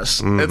on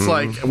us. It's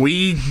like,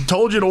 we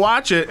told you to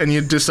watch it and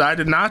you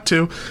decided not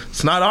to.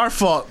 It's not our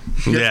fault.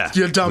 You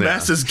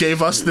dumbasses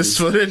gave us this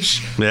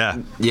footage. Yeah.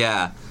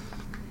 Yeah.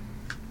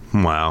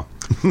 Wow.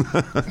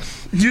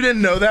 You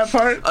didn't know that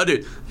part? Oh,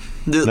 dude.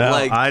 No,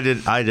 Like, I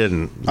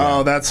didn't.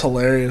 Oh, that's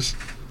hilarious.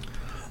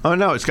 Oh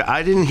no,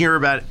 I didn't hear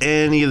about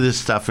any of this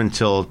stuff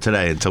until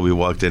today, until we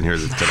walked in here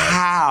today.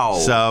 How?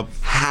 So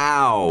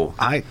how?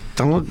 I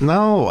don't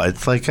know.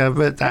 It's like I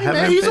haven't.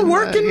 Man, he's a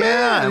working man.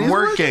 Yeah, I'm He's a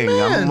working. working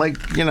man. I'm like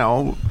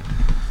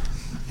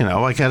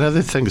I got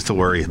other things to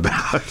worry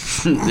about.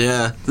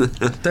 Yeah.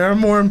 There are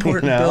more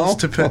important bills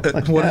to pay.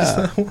 What is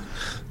that?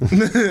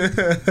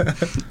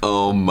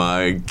 Oh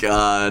my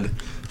God.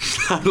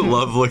 I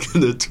love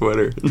looking at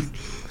Twitter.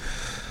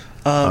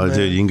 Oh, man.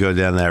 dude, you can go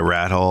down that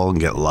rat hole and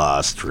get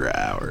lost for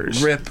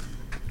hours. Rip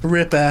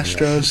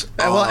Astros.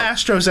 Well,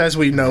 Astros as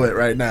we know it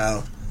right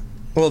now.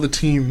 Well, the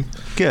team.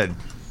 Good.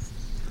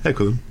 Heck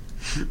with them.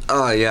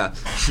 Oh, yeah.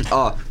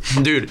 Oh,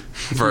 dude,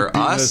 for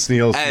us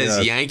Neil as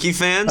Smith. Yankee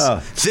fans,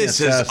 this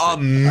fantastic. is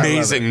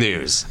amazing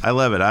news. I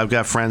love it. I've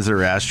got friends that are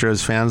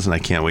Astros fans, and I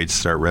can't wait to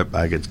start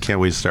can't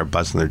wait to start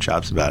busting their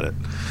chops about it.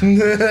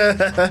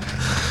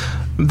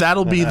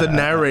 That'll be the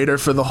narrator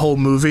for the whole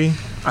movie.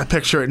 I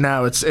picture it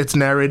now. It's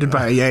narrated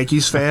by a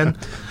Yankees fan.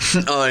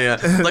 Oh yeah,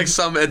 like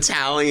some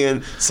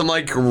Italian, some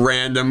like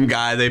random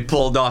guy they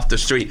pulled off the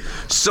street.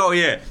 So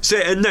yeah,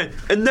 and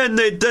then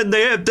they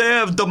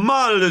have the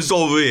monitors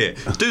over here.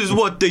 This is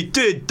what they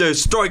did to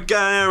strike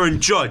out Aaron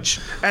Judge.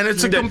 And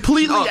it's a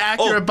completely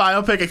accurate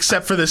biopic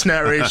except for this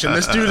narration.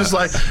 This dude is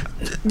like,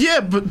 yeah,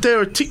 but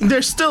they're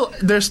still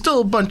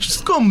a bunch of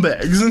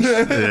scumbags.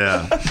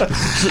 Yeah.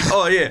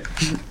 Oh yeah.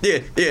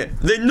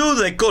 They knew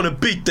they're gonna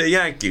beat the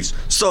Yankees,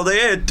 so they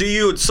had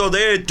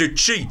to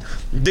cheat.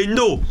 They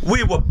knew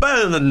we were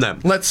better than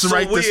them. Let's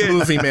write this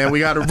movie, man.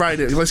 We got to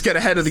write it. Let's get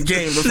ahead of the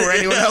game before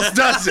anyone else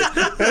does it.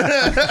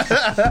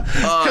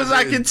 Because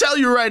I can tell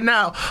you right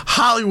now,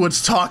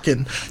 Hollywood's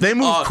talking. They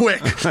move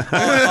quick.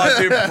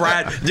 Dude,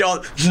 Brad,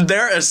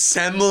 they're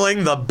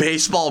assembling the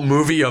baseball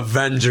movie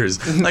Avengers.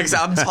 Like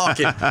I'm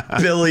talking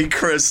Billy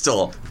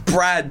Crystal,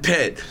 Brad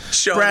Pitt.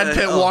 Brad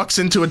Pitt walks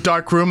into a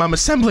dark room. I'm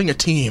assembling a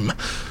team.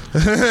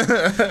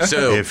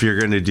 So If you're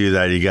going to do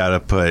that, you got to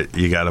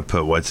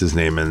put what's his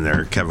name in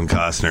there? Kevin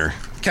Costner.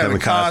 Kevin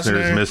Costner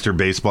is Mr.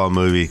 Baseball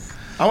movie.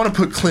 I want to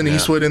put Clint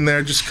Eastwood in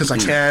there just because I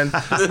can.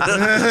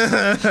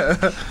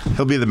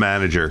 He'll be the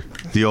manager,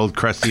 the old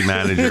crusty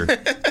manager.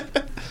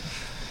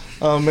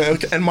 Oh man,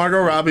 and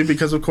Margot Robbie,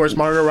 because of course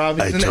Margot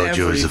Robbie. I told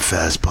you it was a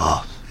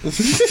fastball.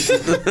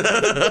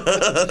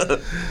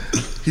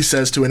 He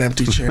says to an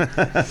empty chair.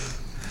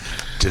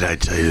 Did I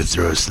tell you to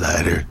throw a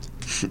slider?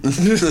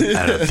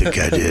 I don't think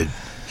I did.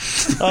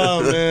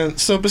 Oh man!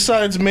 So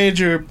besides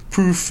major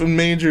proof and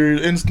major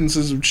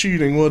instances of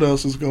cheating, what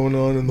else is going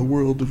on in the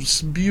world of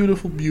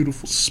beautiful,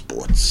 beautiful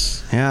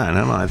sports? Yeah, I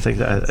don't know. I think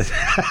that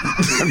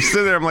I'm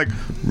sitting there. I'm like,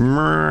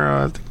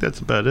 I think that's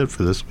about it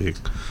for this week.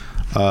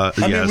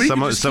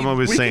 Someone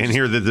was saying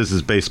here that this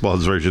is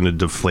baseball's version of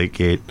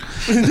Deflategate.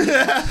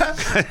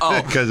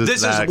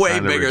 This is way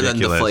bigger than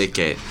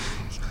Deflategate.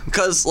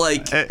 Because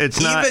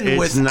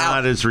it's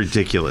not as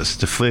ridiculous.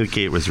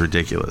 Deflategate was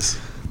ridiculous.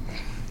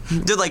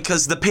 Dude,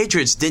 because the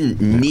Patriots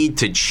didn't need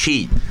to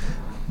cheat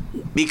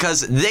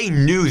because they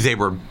knew they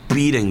were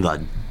beating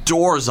the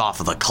doors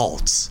off of the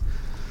Colts.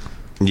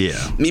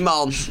 Yeah.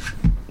 Meanwhile,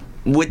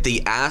 with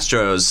the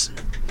Astros,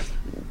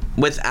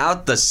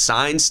 without the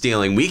sign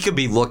stealing, we could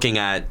be looking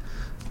at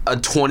a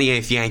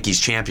 28th Yankees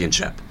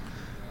championship.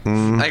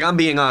 Like, I'm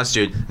being honest,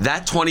 dude.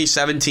 That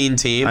 2017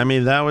 team... I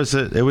mean, that was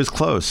it. It was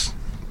close.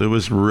 It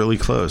was really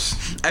close.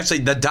 Actually,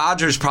 the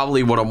Dodgers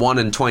probably would have won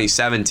in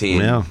 2017.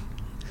 Yeah.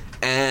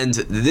 And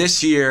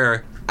this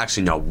year...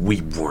 Actually, no,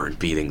 we weren't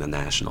beating the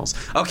Nationals.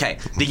 Okay,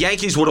 the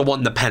Yankees would have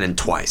won the pennant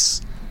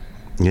twice.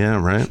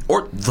 Yeah, right.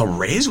 Or the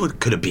Rays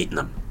could have beaten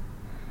them.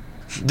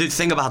 Dude,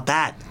 think about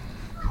that.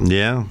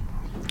 Yeah,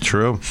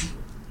 true.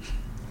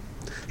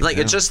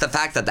 It's just the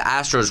fact that the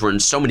Astros were in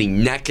so many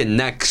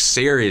neck-and-neck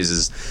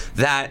series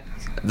that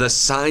the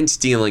sign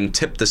stealing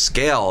tipped the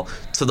scale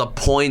to the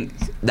point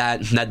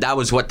that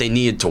was what they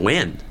needed to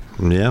win.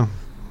 Yeah,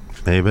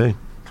 maybe.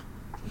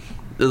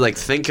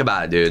 Think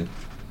about it, dude.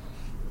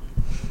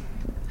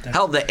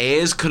 Hell, the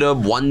A's could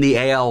have won the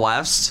AL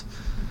West.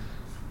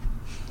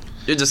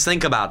 Dude, just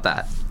think about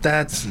that.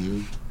 That's...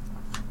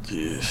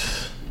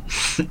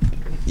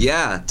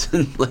 Yeah.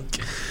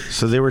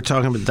 So they were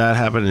talking about that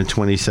happened in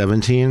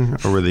 2017,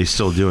 or were they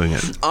still doing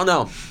it? Oh,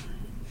 no.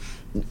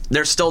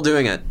 They're still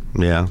doing it.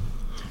 Yeah.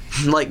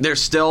 They're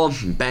still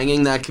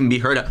banging that can be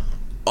heard.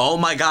 Oh,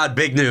 my God,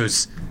 big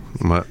news.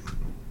 What?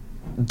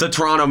 The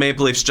Toronto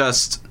Maple Leafs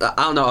just... I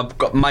don't know.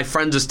 My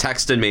friend just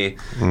texted me.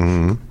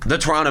 Mm-hmm. The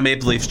Toronto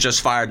Maple Leafs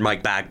just fired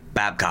Mike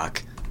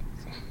Babcock.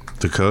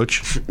 The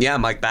coach? Yeah,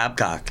 Mike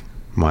Babcock.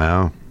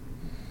 Wow.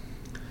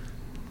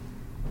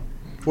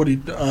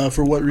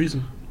 For what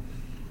reason?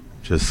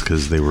 Just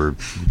because they were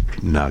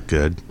not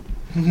good.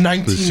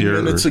 19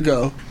 minutes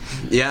ago.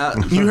 Yeah.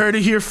 You heard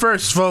it here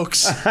first,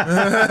 folks.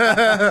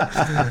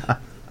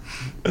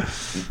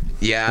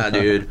 Yeah,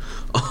 dude.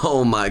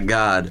 Oh, my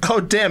God. Oh,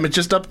 damn. It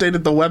just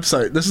updated the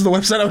website. This is the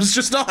website I was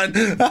just on.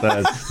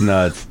 That's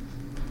nuts.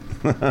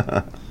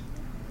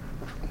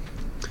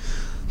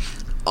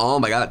 Oh,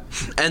 my God.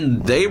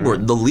 And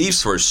the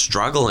Leafs were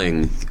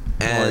struggling.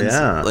 And,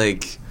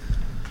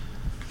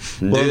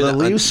 Well, the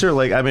Leafs are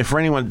like, I mean, for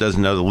anyone that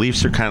doesn't know, the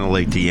Leafs are kind of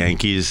like the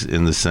Yankees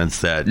in the sense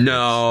that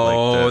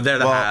No, like they're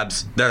the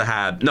Habs. They're the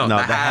Habs. No, the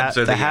Habs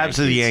are the Yankees. Habs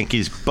are the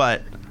Yankees,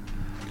 but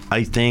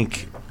I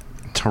think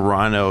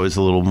Toronto is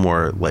a little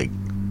more like,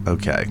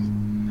 okay.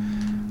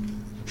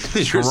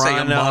 You're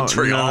saying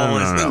Montreal.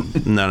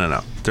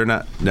 No. They're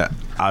not. No,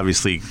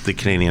 obviously, the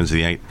Canadians are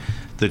the Yankees.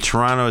 The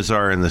Torontos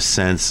are in the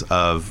sense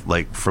of,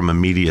 like, from a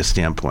media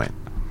standpoint.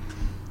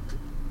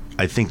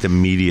 I think the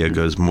media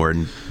goes more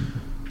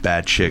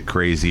batshit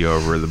crazy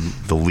over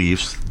the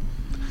Leafs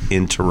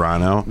in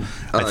Toronto.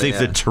 I think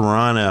the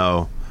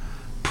Toronto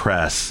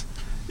press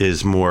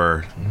is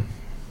more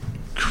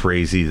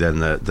crazy than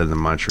the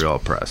Montreal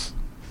press.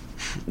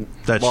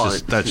 That's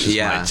just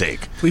my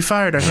take. We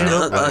fired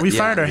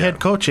our head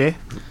coach, eh?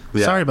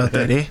 Yeah. Sorry about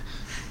that, eh?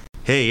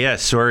 Hey, yeah,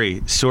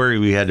 sorry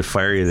we had to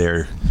fire you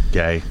there,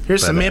 guy.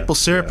 Here's some maple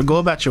syrup and go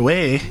about your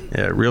way.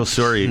 Yeah, real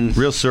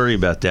sorry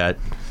about that.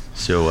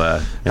 So,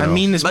 I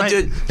mean, dude,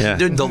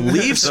 the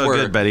Leafs were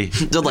good, buddy.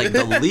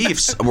 The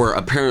Leafs were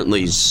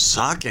apparently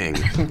sucking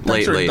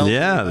lately.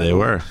 Yeah, they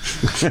were.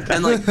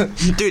 And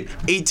dude,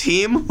 a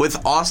team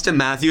with Austin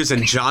Matthews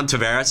and John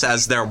Tavares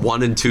as their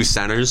 1 and 2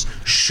 centers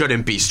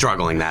shouldn't be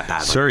struggling that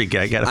badly. Sorry,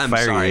 guy, gotta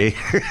fire you.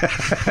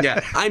 Yeah,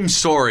 I'm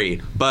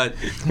sorry, but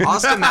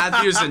Austin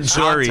Matthews and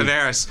John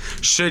Tavares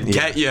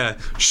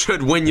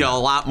should win you a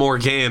lot more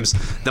games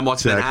than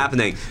what's been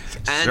happening.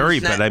 And sorry,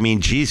 but I mean,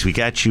 geez, we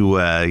got you.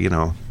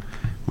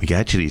 We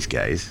got you these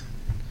guys.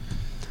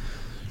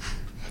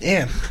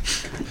 Damn.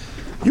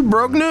 You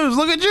broke news.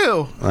 Look at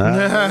you.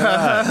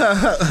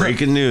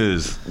 Breaking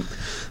news.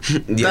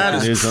 That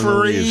is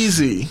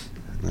crazy.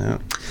 Yeah.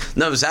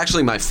 No, it was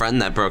actually my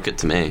friend that broke it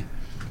to me.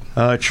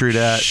 True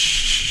that.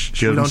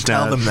 We don't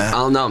tell them that.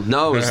 Oh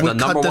no, it was the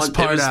number one.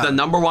 It was the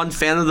number one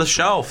fan of the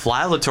show,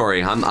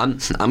 Flylatory.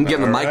 I'm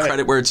giving my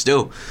credit where it's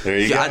due. There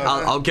you go.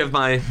 I'll give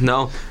my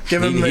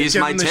Give him my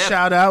the tip.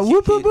 shout out.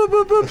 Whoop, whoop, whoop,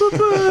 whoop, whoop,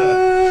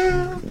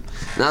 whoop.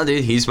 No,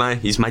 dude, he's my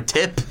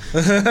tip.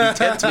 He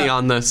tipped me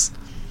on this.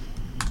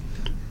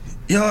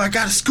 Yo, I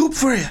got a scoop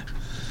for you.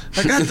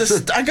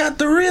 I got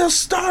the real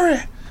story.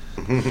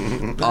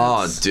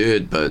 Oh,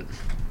 dude, but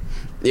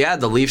yeah,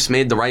 the Leafs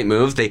made the right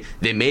move. They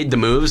made the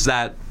moves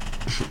that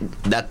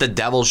the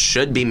Devils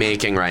should be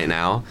making right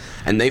now,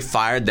 and they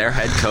fired their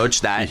head coach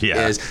that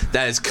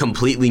is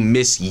completely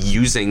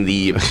misusing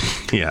the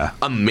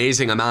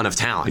amazing amount of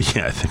talent.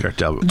 Yeah, I think our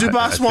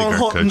Dubas won't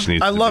hold.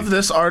 I love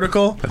this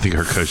article. I think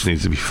our coach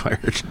needs to be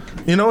fired.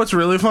 You know what's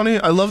really funny?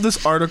 I love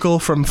this article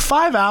from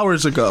 5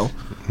 hours ago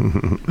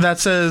that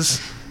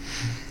says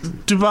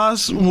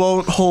Dubas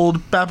won't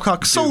hold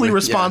Babcock solely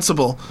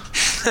responsible.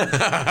 22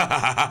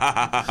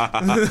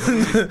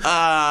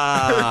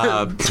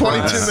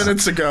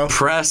 minutes ago.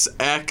 Press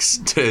X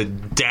to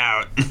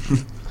doubt.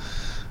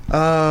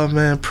 Oh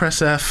man, press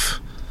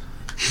F.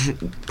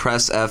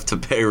 Press F to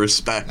pay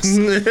respects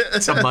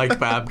to Mike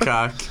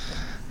Babcock.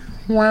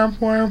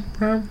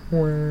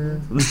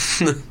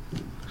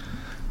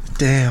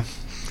 Damn.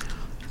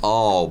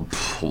 Oh,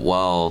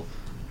 well.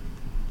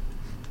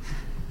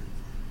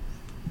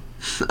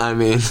 I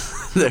mean,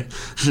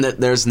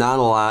 there's not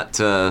a lot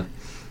to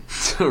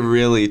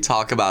really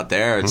talk about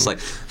there. It's like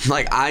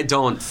I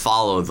don't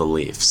follow the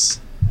Leafs.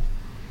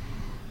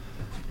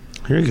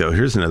 Here you go.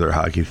 Here's another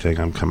hockey thing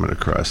I'm coming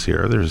across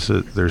here.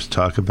 There's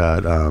talk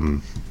about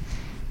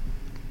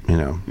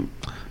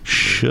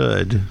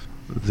should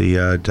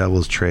the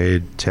Devils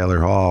trade Taylor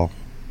Hall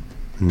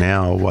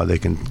now while they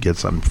can get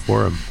something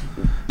for him,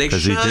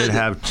 because he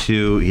had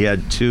 2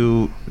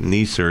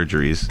 knee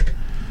surgeries.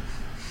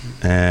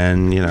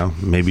 And,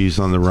 maybe he's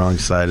on the wrong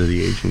side of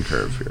the aging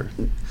curve here.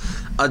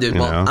 Oh, dude,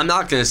 I'm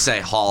not going to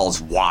say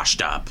Hall's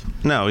washed up.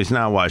 No, he's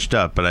not washed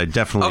up, but I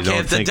definitely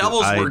don't think... Okay, if the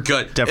Devils were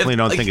good... Definitely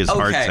don't think his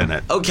heart's in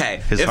it.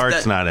 Okay. His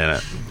heart's not in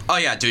it. Oh,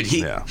 yeah, dude.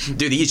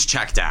 He's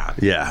checked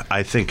out. Yeah,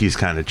 I think he's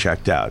kind of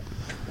checked out.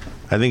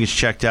 I think he's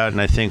checked out, and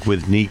I think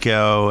with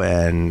Nico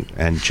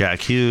and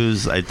Jack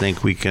Hughes, I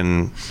think we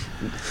can...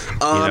 we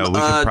can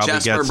probably Jesper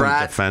get some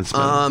Bratt,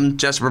 defensemen.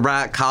 Jesper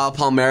Bratt, Kyle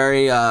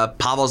Palmieri,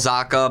 Pavel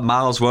Zacha,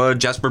 Miles Wood,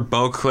 Jesper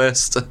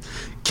Boquist,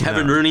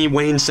 Kevin Rooney,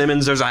 Wayne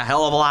Simmons. There's a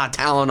hell of a lot of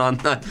talent on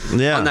that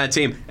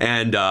team.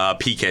 And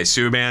PK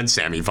Subban,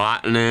 Sami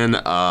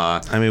Vatanen.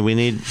 I mean, we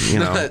need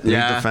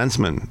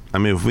defensemen. I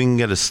mean, if we can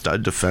get a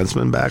stud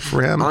defenseman back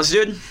for him.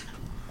 Honestly, dude,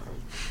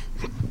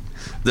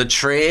 the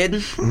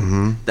trade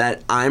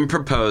that I'm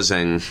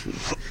proposing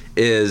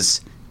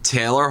is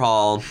Taylor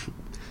Hall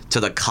to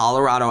the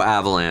Colorado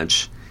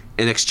Avalanche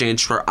in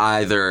exchange for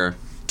either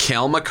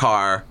Cale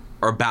Makar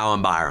or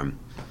Bowen Byram.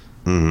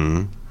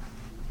 Mm-hmm.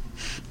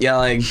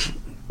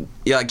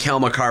 Yeah, Cale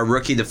Makar,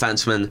 rookie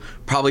defenseman,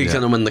 probably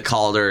going to win the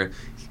Calder.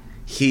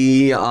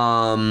 He's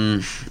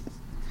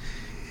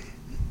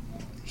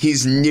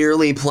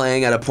nearly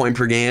playing at a point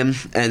per game,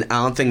 and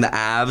I don't think the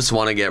Avs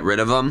want to get rid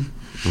of him.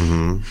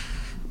 Mm-hmm.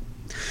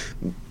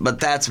 But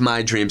that's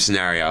my dream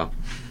scenario.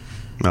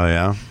 Oh,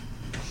 yeah?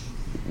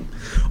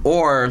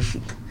 Or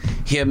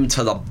him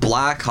to the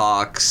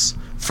Blackhawks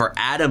for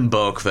Adam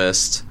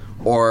Boquist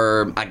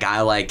or a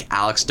guy like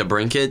Alex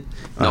DeBrincat,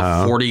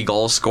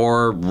 40-goal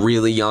scorer,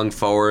 really young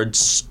forward,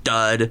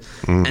 stud.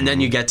 Mm-hmm. And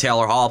then you get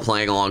Taylor Hall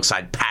playing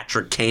alongside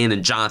Patrick Kane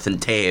and Jonathan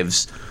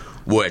Taves,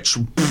 which...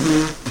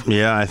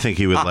 Yeah, I think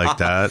he would like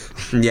that.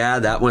 Yeah,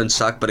 that wouldn't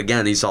suck. But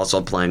again, he's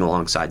also playing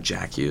alongside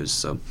Jack Hughes,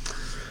 so...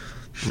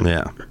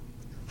 Yeah.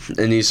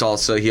 And he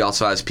also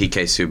has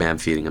PK Subban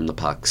feeding him the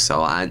puck,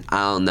 so I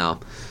don't know.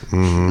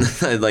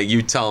 Mm-hmm. Like,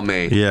 you tell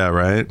me. Yeah,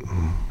 right?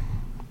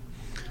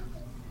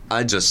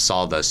 I just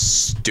saw the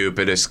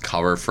stupidest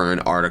cover for an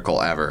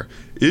article ever.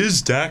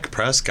 Is Dak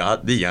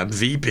Prescott the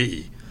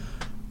MVP?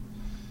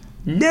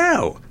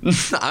 No.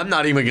 I'm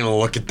not even going to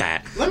look at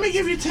that. Let me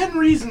give you 10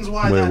 reasons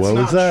why Wait, that's what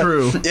was not that?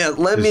 true. Yeah,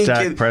 let me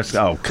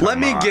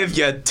give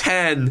you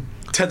 10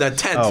 to the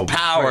 10th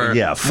power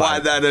why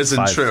that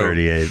isn't true.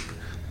 538.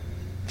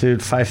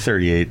 Dude,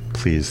 538,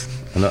 please.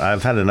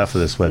 I've had enough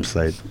of this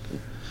website.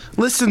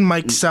 Listen,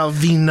 Mike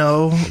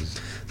Salvino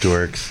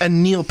Dorks.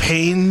 and Neil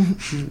Payne,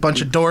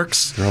 bunch of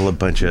dorks, They're all a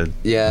bunch of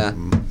Yeah.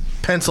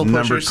 pencil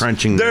number pushers.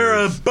 crunching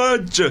nerds.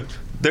 bunch of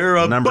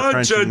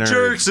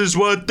nerds. is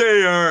what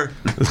they are.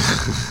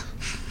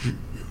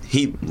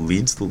 He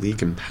leads the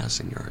league in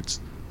passing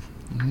yards.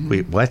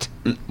 Wait, what?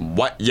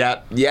 What?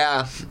 Yep.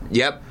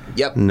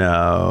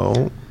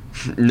 No.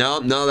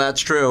 No,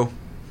 that's true.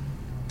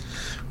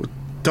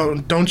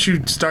 Don't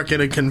you start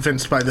getting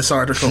convinced by this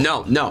article.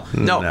 No.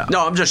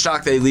 I'm just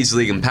shocked that he leads the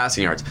league in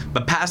passing yards.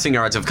 But passing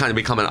yards have kind of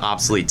become an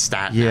obsolete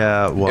stat.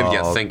 Yeah, well, if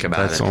you think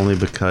about that's it. only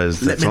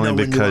because Let me know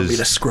when you want me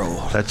to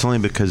scroll. That's only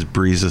because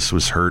Breezes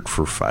was hurt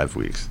for 5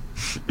 weeks.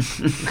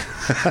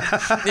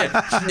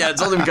 Yeah,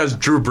 it's only because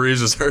Drew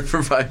Brees was hurt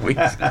for 5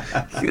 weeks.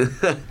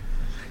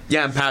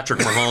 Yeah, and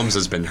Patrick Mahomes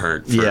has been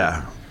hurt.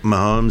 Yeah,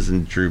 Mahomes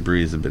and Drew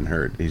Brees have been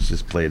hurt. He's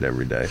just played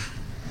every day.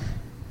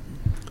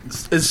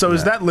 Is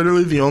that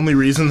literally the only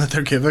reason that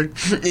they're giving?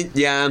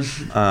 Yeah.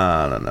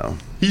 I don't know.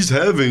 He's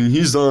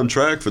on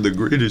track for the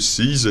greatest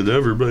season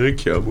ever by a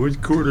Cowboys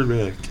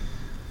quarterback.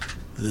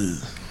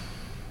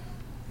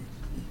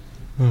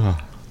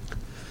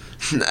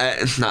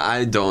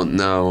 I don't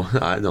know.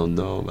 I don't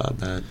know about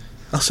that.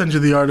 I'll send you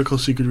the article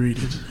so you can read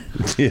it.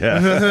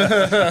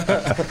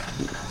 Yeah.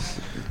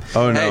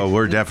 Oh, no,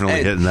 we're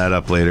definitely hitting that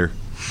up later.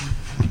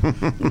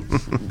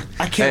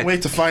 I can't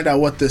wait to find out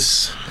what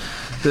this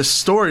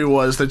story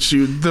was the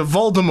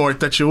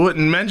Voldemort that you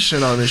wouldn't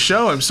mention on the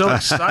show. I'm so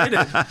excited.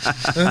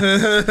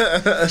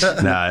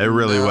 Nah, it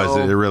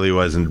really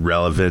wasn't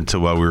relevant to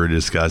what we were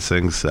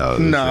discussing. So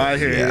no, I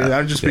hear you.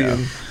 I'm just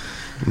being.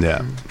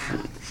 Yeah.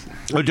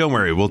 Oh, don't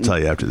worry. We'll tell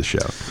you after the show.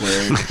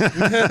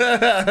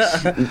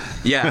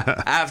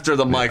 Yeah, after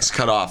the mic's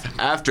cut off.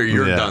 After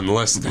you're done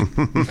listening.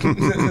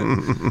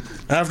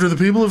 After the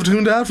people have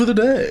tuned out for the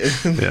day.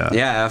 Yeah.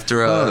 Yeah,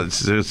 after...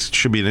 it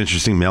should be an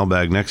interesting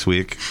mailbag next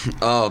week.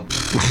 Oh,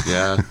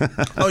 yeah.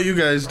 Oh, you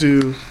guys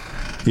do...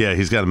 Yeah,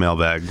 he's got a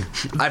mailbag.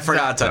 I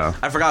forgot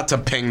to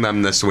ping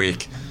them this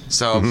week.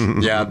 So,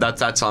 yeah,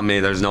 that's on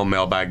me. There's no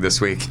mailbag this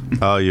week.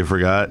 Oh, you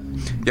forgot?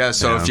 Yeah,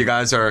 so if you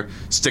guys are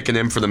sticking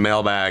in for the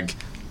mailbag...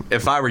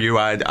 If I were you,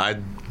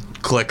 I'd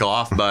click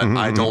off, but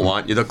I don't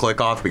want you to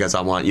click off because I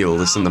want you to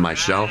listen to my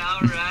show. All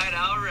right.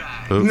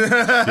 Oops,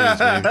 excuse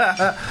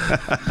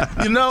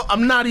me. You know,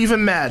 I'm not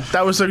even mad.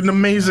 That was an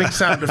amazing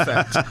sound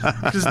effect.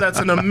 Because that's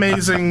an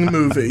amazing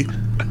movie.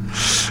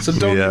 So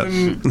don't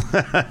even...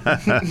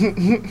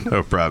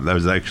 No problem. That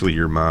was actually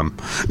your mom.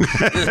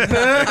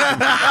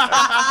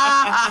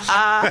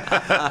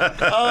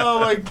 Oh,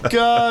 my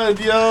God,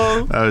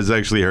 yo. That was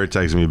actually her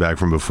texting me back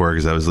from before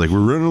because I was like, we're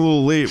running a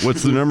little late.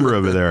 What's the number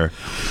over there?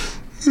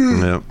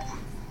 Yep.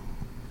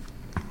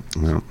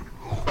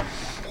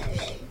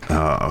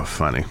 Oh,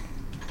 funny.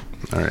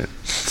 All right.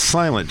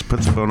 Silent.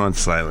 Put the phone on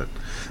silent.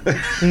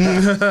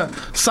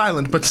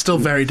 Silent, but still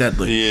very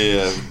deadly.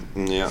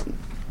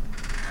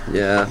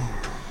 Yeah.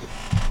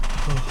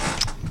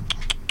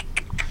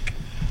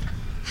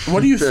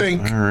 What do you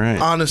think, All right.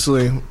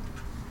 honestly,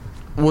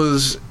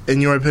 was, in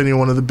your opinion,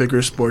 one of the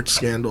bigger sports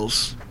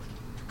scandals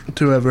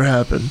to ever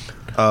happen?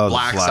 Oh,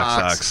 Black the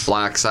Sox.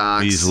 Black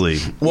Sox. Easily.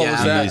 What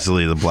was that?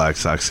 Easily the Black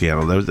Sox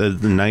scandal. That was,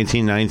 in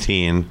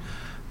 1919,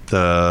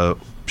 the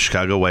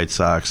Chicago White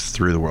Sox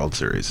threw the World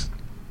Series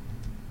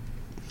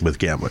with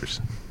gamblers.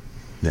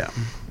 Yeah.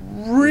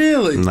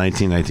 Really?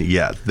 1919.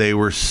 Yeah. They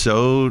were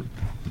so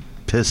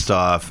pissed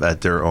off at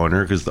their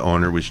owner because the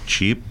owner was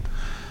cheap.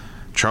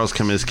 Charles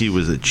Comiskey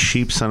was a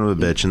cheap son of a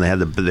bitch, and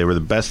they were the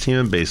best team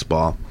in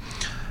baseball.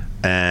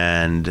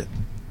 And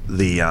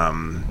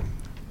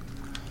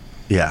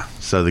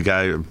so the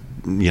guy,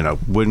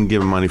 wouldn't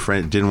give him money for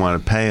it, didn't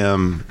want to pay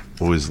him,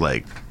 was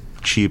like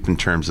cheap in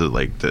terms of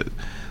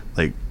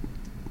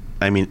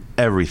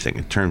everything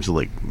in terms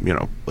of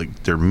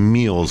their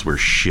meals were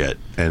shit,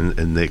 and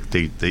they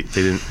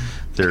didn't,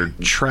 their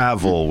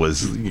travel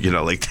was they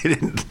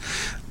didn't.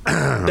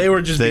 They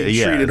were just being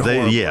treated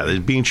horribly. They're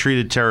being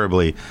treated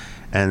terribly.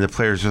 And the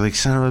players were like,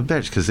 son of a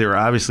bitch, because they were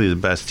obviously the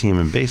best team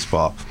in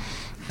baseball.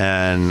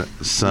 And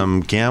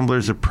some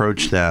gamblers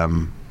approached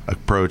a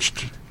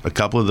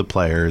couple of the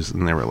players,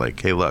 and they were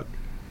like, hey, look,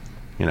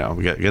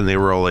 And they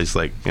were always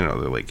like, they're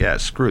like, yeah,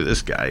 screw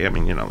this guy. I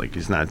mean, like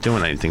he's not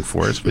doing anything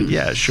for us, but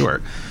yeah,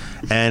 sure.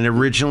 And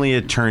originally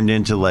it turned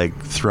into like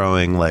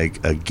throwing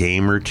like a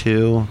game or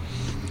two.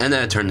 And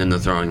then it turned into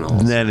throwing the whole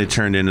And then it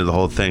turned into the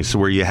whole thing. So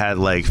where you had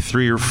like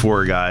 3 or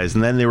 4 guys,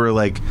 and then they were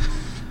like,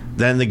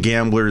 then the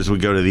gamblers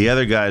would go to the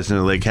other guys and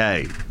they're like,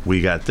 hey,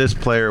 we got this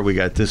player, we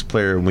got this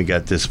player, and we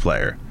got this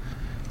player.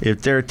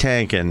 If they're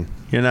tanking,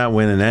 you're not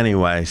winning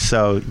anyway,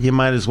 so you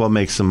might as well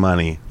make some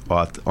money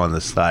on the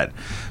side.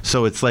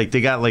 So it's like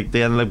they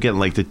ended up getting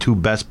like the 2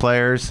 best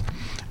players,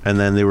 and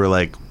then they were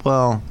like,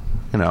 well,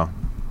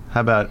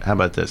 how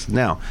about this?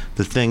 Now,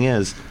 the thing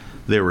is,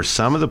 there were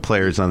some of the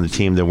players on the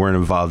team that weren't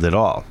involved at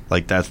all.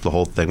 Like, that's the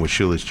whole thing with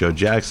Shoeless Joe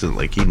Jackson.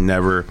 Like, he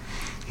never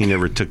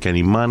took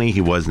any money.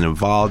 He wasn't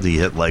involved. He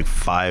hit like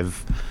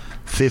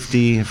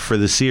 550 for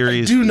the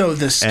series. I do know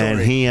this story. And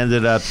he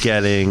ended up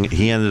getting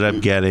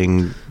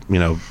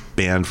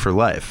banned for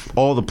life.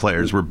 All the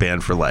players were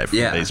banned for life from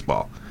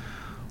baseball.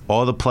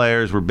 All the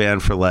players were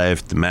banned for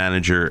life. The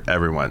manager,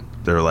 everyone.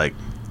 They were like,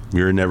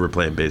 you're never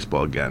playing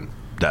baseball again.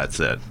 That's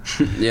it.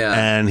 Yeah.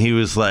 And he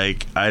was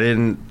like, I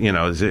didn't,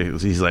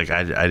 he's like,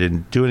 I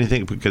didn't do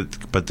anything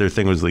but their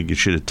thing was like, you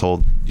should have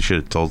told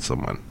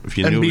someone if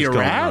you knew what was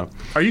going on.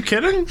 Are you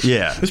kidding?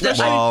 Yeah.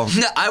 No,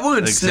 I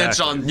wouldn't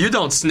snitch on. You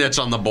don't snitch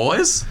on the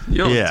boys. You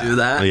don't do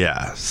that.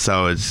 Yeah.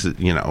 So it's it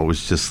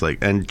was just like,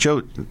 and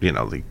Joe,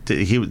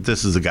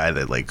 this is a guy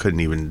that like couldn't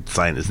even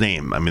sign his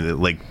name. I mean,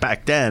 like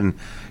back then,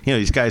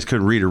 these guys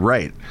couldn't read or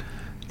write.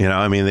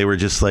 I mean, they were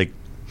just like.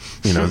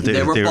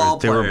 They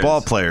were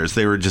ball players.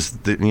 They were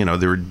just, they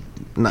were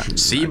not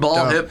see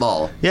ball, hit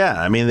ball.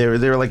 Yeah, I mean, they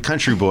were like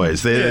country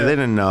boys. They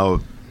didn't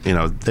know, they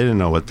didn't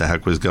know what the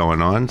heck was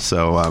going on.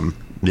 So,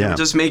 yeah,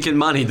 just making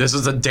money. This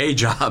is a day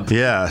job.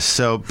 Yeah.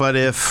 So, but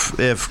if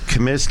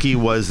Comiskey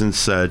wasn't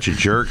such a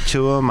jerk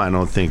to him, I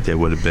don't think they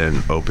would have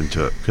been open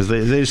to it because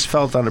they just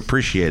felt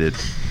unappreciated.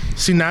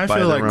 See, now I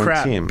feel like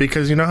crap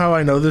because you know how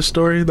I know this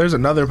story? There's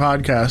another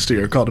podcast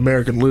here called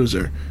American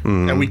Loser,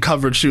 and we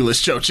covered Shoeless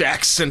Joe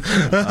Jackson.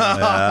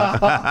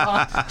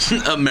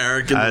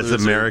 American Loser.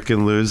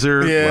 American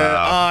Loser? Yeah.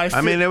 Wow.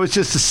 I mean, it was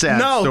just a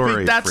sad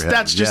story. No,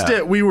 that's just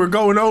it. We were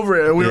going over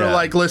it, and we were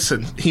like,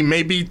 listen, he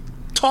may be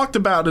talked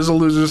about as a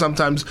loser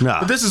sometimes,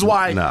 but this is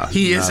why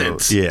he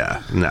isn't.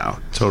 Yeah, no,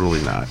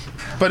 totally not.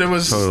 But it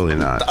was totally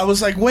not. I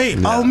was like, wait,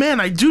 oh man,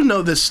 I do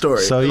know this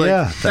story. So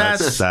like,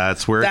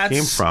 that's where it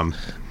came from.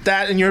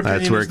 That, in your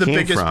opinion, is the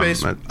biggest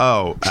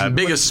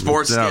biggest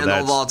sports scandal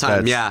of all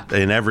time. Yeah,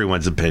 in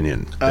everyone's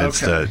opinion,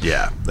 that's a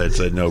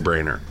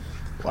no-brainer.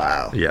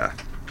 Wow. Yeah.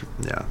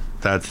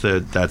 That's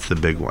the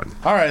big one.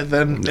 All right,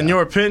 then. In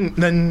your opinion,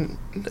 then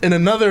in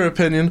another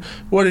opinion,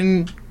 what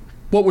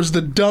was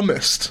the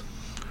dumbest?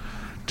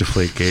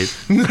 Deflategate.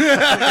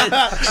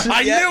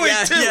 I knew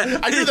it too. Yeah.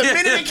 I knew the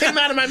minute it came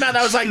out of my mouth,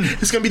 I was like,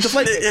 "It's gonna be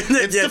Deflategate."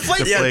 It's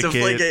Deflategate. Yeah,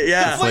 Deflategate.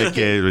 Yeah,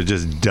 Deflategate was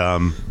just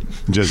dumb.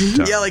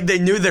 Yeah, like they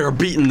knew they were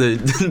beating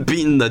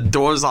the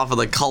doors off of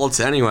the Colts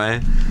anyway.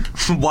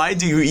 Why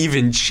do you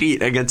even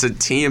cheat against a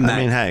team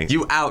that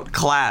you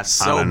outclass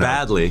so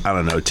badly? I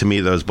don't know. To me,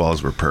 those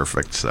balls were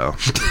perfect. So.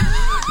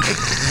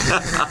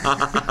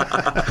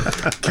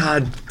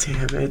 God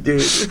damn it,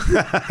 dude!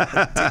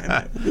 God damn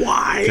it.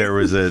 Why? There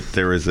was a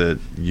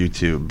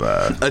YouTube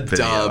video.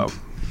 Dub.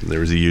 There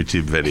was a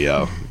YouTube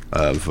video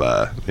of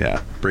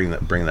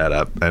bring that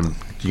up. And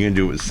you can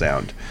do it with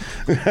sound.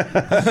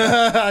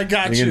 I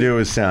got you. You can do it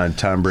with sound.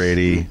 Tom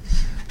Brady,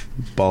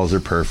 balls are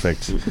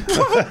perfect.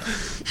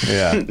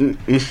 Yeah,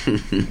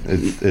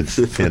 it's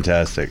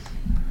fantastic.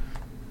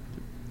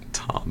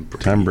 Tom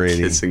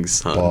Brady kissing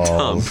son. Balls.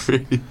 Tom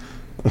Brady.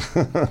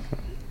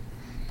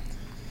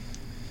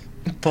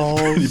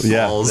 Balls.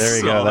 Yeah, there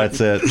you go.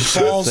 That's it.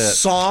 Balls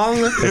song.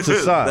 It's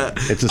a song.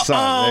 It's a song.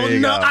 Oh there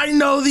you no, go. I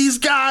know these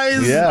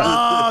guys. Yeah.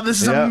 Oh,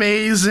 this is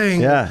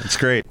amazing. Yeah, it's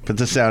great. Put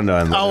the sound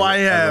on. Oh, I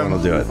am.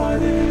 Everyone will do it.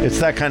 It's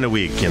that kind of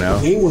week, The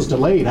game was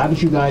delayed. How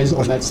did you guys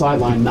on that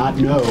sideline not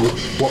know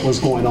what was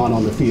going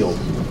on the field?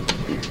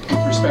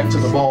 With respect to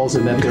the balls,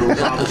 and that there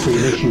was obviously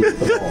an issue with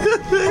the ball.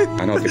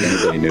 I don't think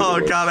anybody knew. Oh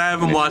God, I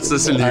haven't watched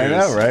this in years. I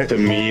know, right? To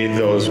me,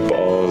 those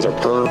balls are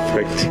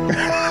perfect.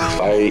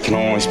 I can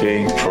only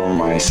speak for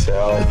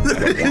myself.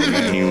 I don't want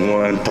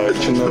anyone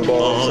touching the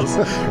balls,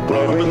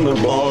 rubbing the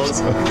balls.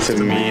 To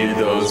me,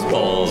 those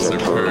balls are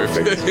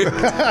perfect.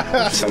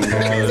 Some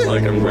guys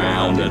like them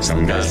round, and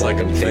some guys like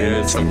them thin,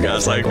 and some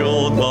guys like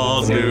old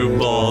balls, new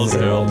balls.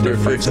 They're all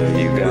different, so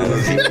you gotta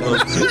feel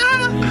them.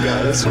 You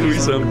gotta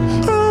squeeze them.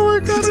 Oh my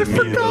God, I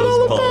forgot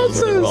all about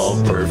this. They're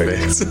all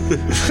perfect.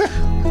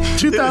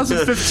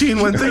 2015,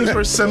 when things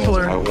were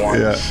simpler. I want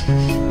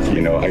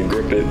I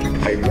grip it,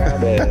 I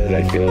grab it,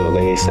 I feel the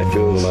lace, I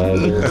feel the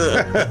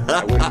leather.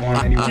 I wouldn't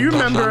want anyone. Do you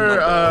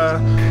remember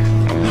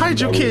Hide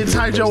Your Kids,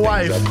 Hide Your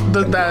Wife?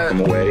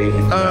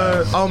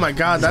 Oh my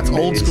God, that's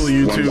old school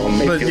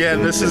YouTube. But yeah,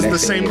 this is the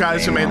same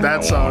guys who made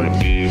that song. I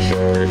want to be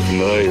very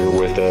familiar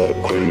with the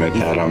equipment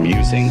that I'm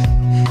using.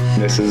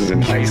 This is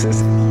an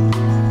ISIS.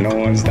 No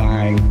one's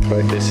dying,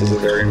 but this is a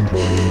very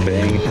important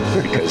thing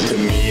because to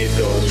me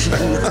those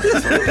balls.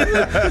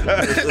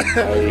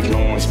 I can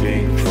only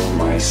speak for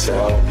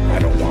myself. I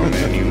don't want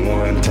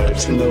anyone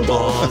touching the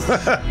balls,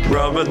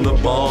 rubbing the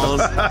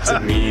balls. To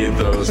me,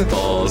 those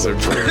balls are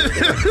perfect.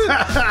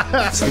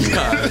 Some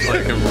guys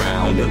like them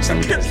round, and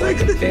some guys like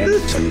them thin.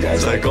 Some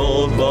guys like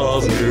old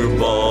balls, new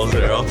balls.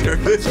 They're all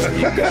perfect. So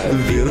you gotta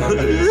feel them.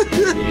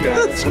 You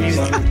gotta squeeze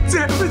them.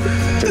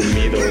 To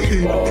me,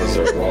 those balls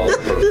are all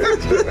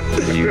perfect.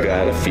 You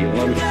gotta feel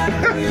them. You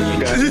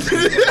gotta feel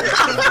them.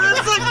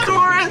 That's the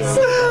chorus.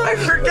 I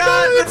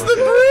forgot. It's the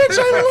bridge.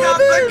 I forgot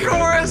the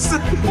chorus.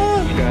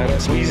 You gotta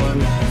squeeze them.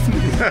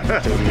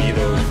 To me,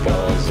 those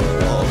balls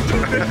are all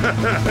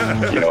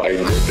perfect. You know, I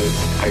grip it.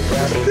 I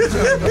grab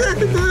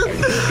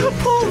it.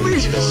 Holy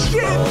shit.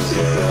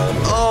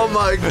 Oh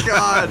my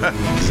god.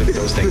 Zip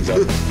those things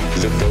up.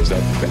 Zip those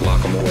up and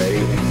lock them away.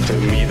 To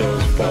me,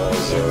 those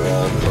balls are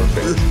all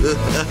perfect.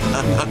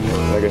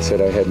 Like I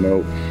said, I had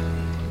no...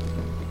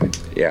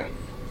 Yeah.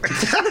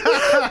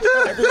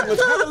 Everyone was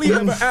happily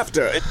ever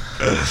after.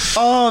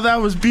 Oh, that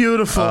was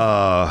beautiful.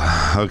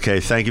 Okay.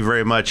 Thank you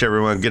very much,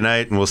 everyone. Good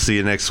night, and we'll see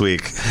you next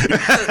week.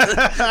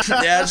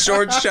 Yeah,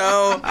 short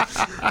show.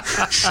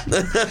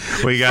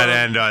 We got to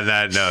end on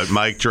that note.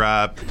 Mic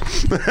drop.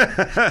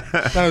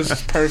 That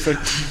was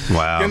perfect.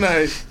 Wow. Good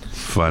night.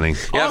 Funny.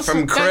 Yeah, Also,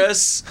 from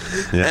Chris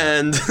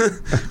and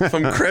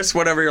from Chris,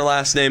 whatever your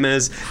last name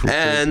is,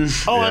 and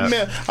Oh,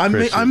 Yeah.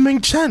 I'm Ming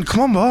Chen.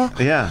 Come on,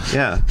 bro.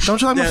 Yeah. Don't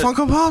you like my Yeah.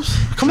 Funko Pops?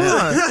 Come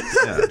on.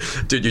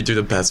 dude, you do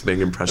the best Bing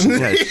impression.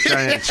 Yeah,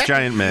 it's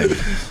Giant Meg.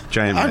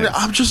 Giant Meg.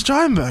 I'm just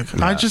giant bag.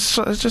 I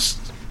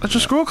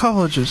just grew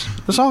colleges.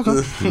 It's all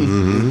good.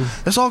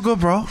 It's all good,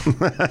 bro.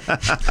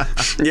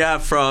 Yeah,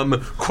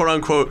 from quote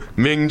unquote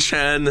Ming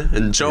Chen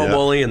and Joe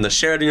Woolley in the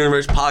Shared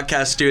Universe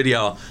podcast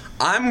studio.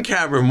 I'm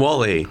Cameron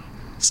Woolley.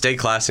 Stay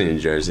classy, New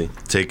Jersey.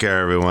 Take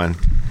care, everyone.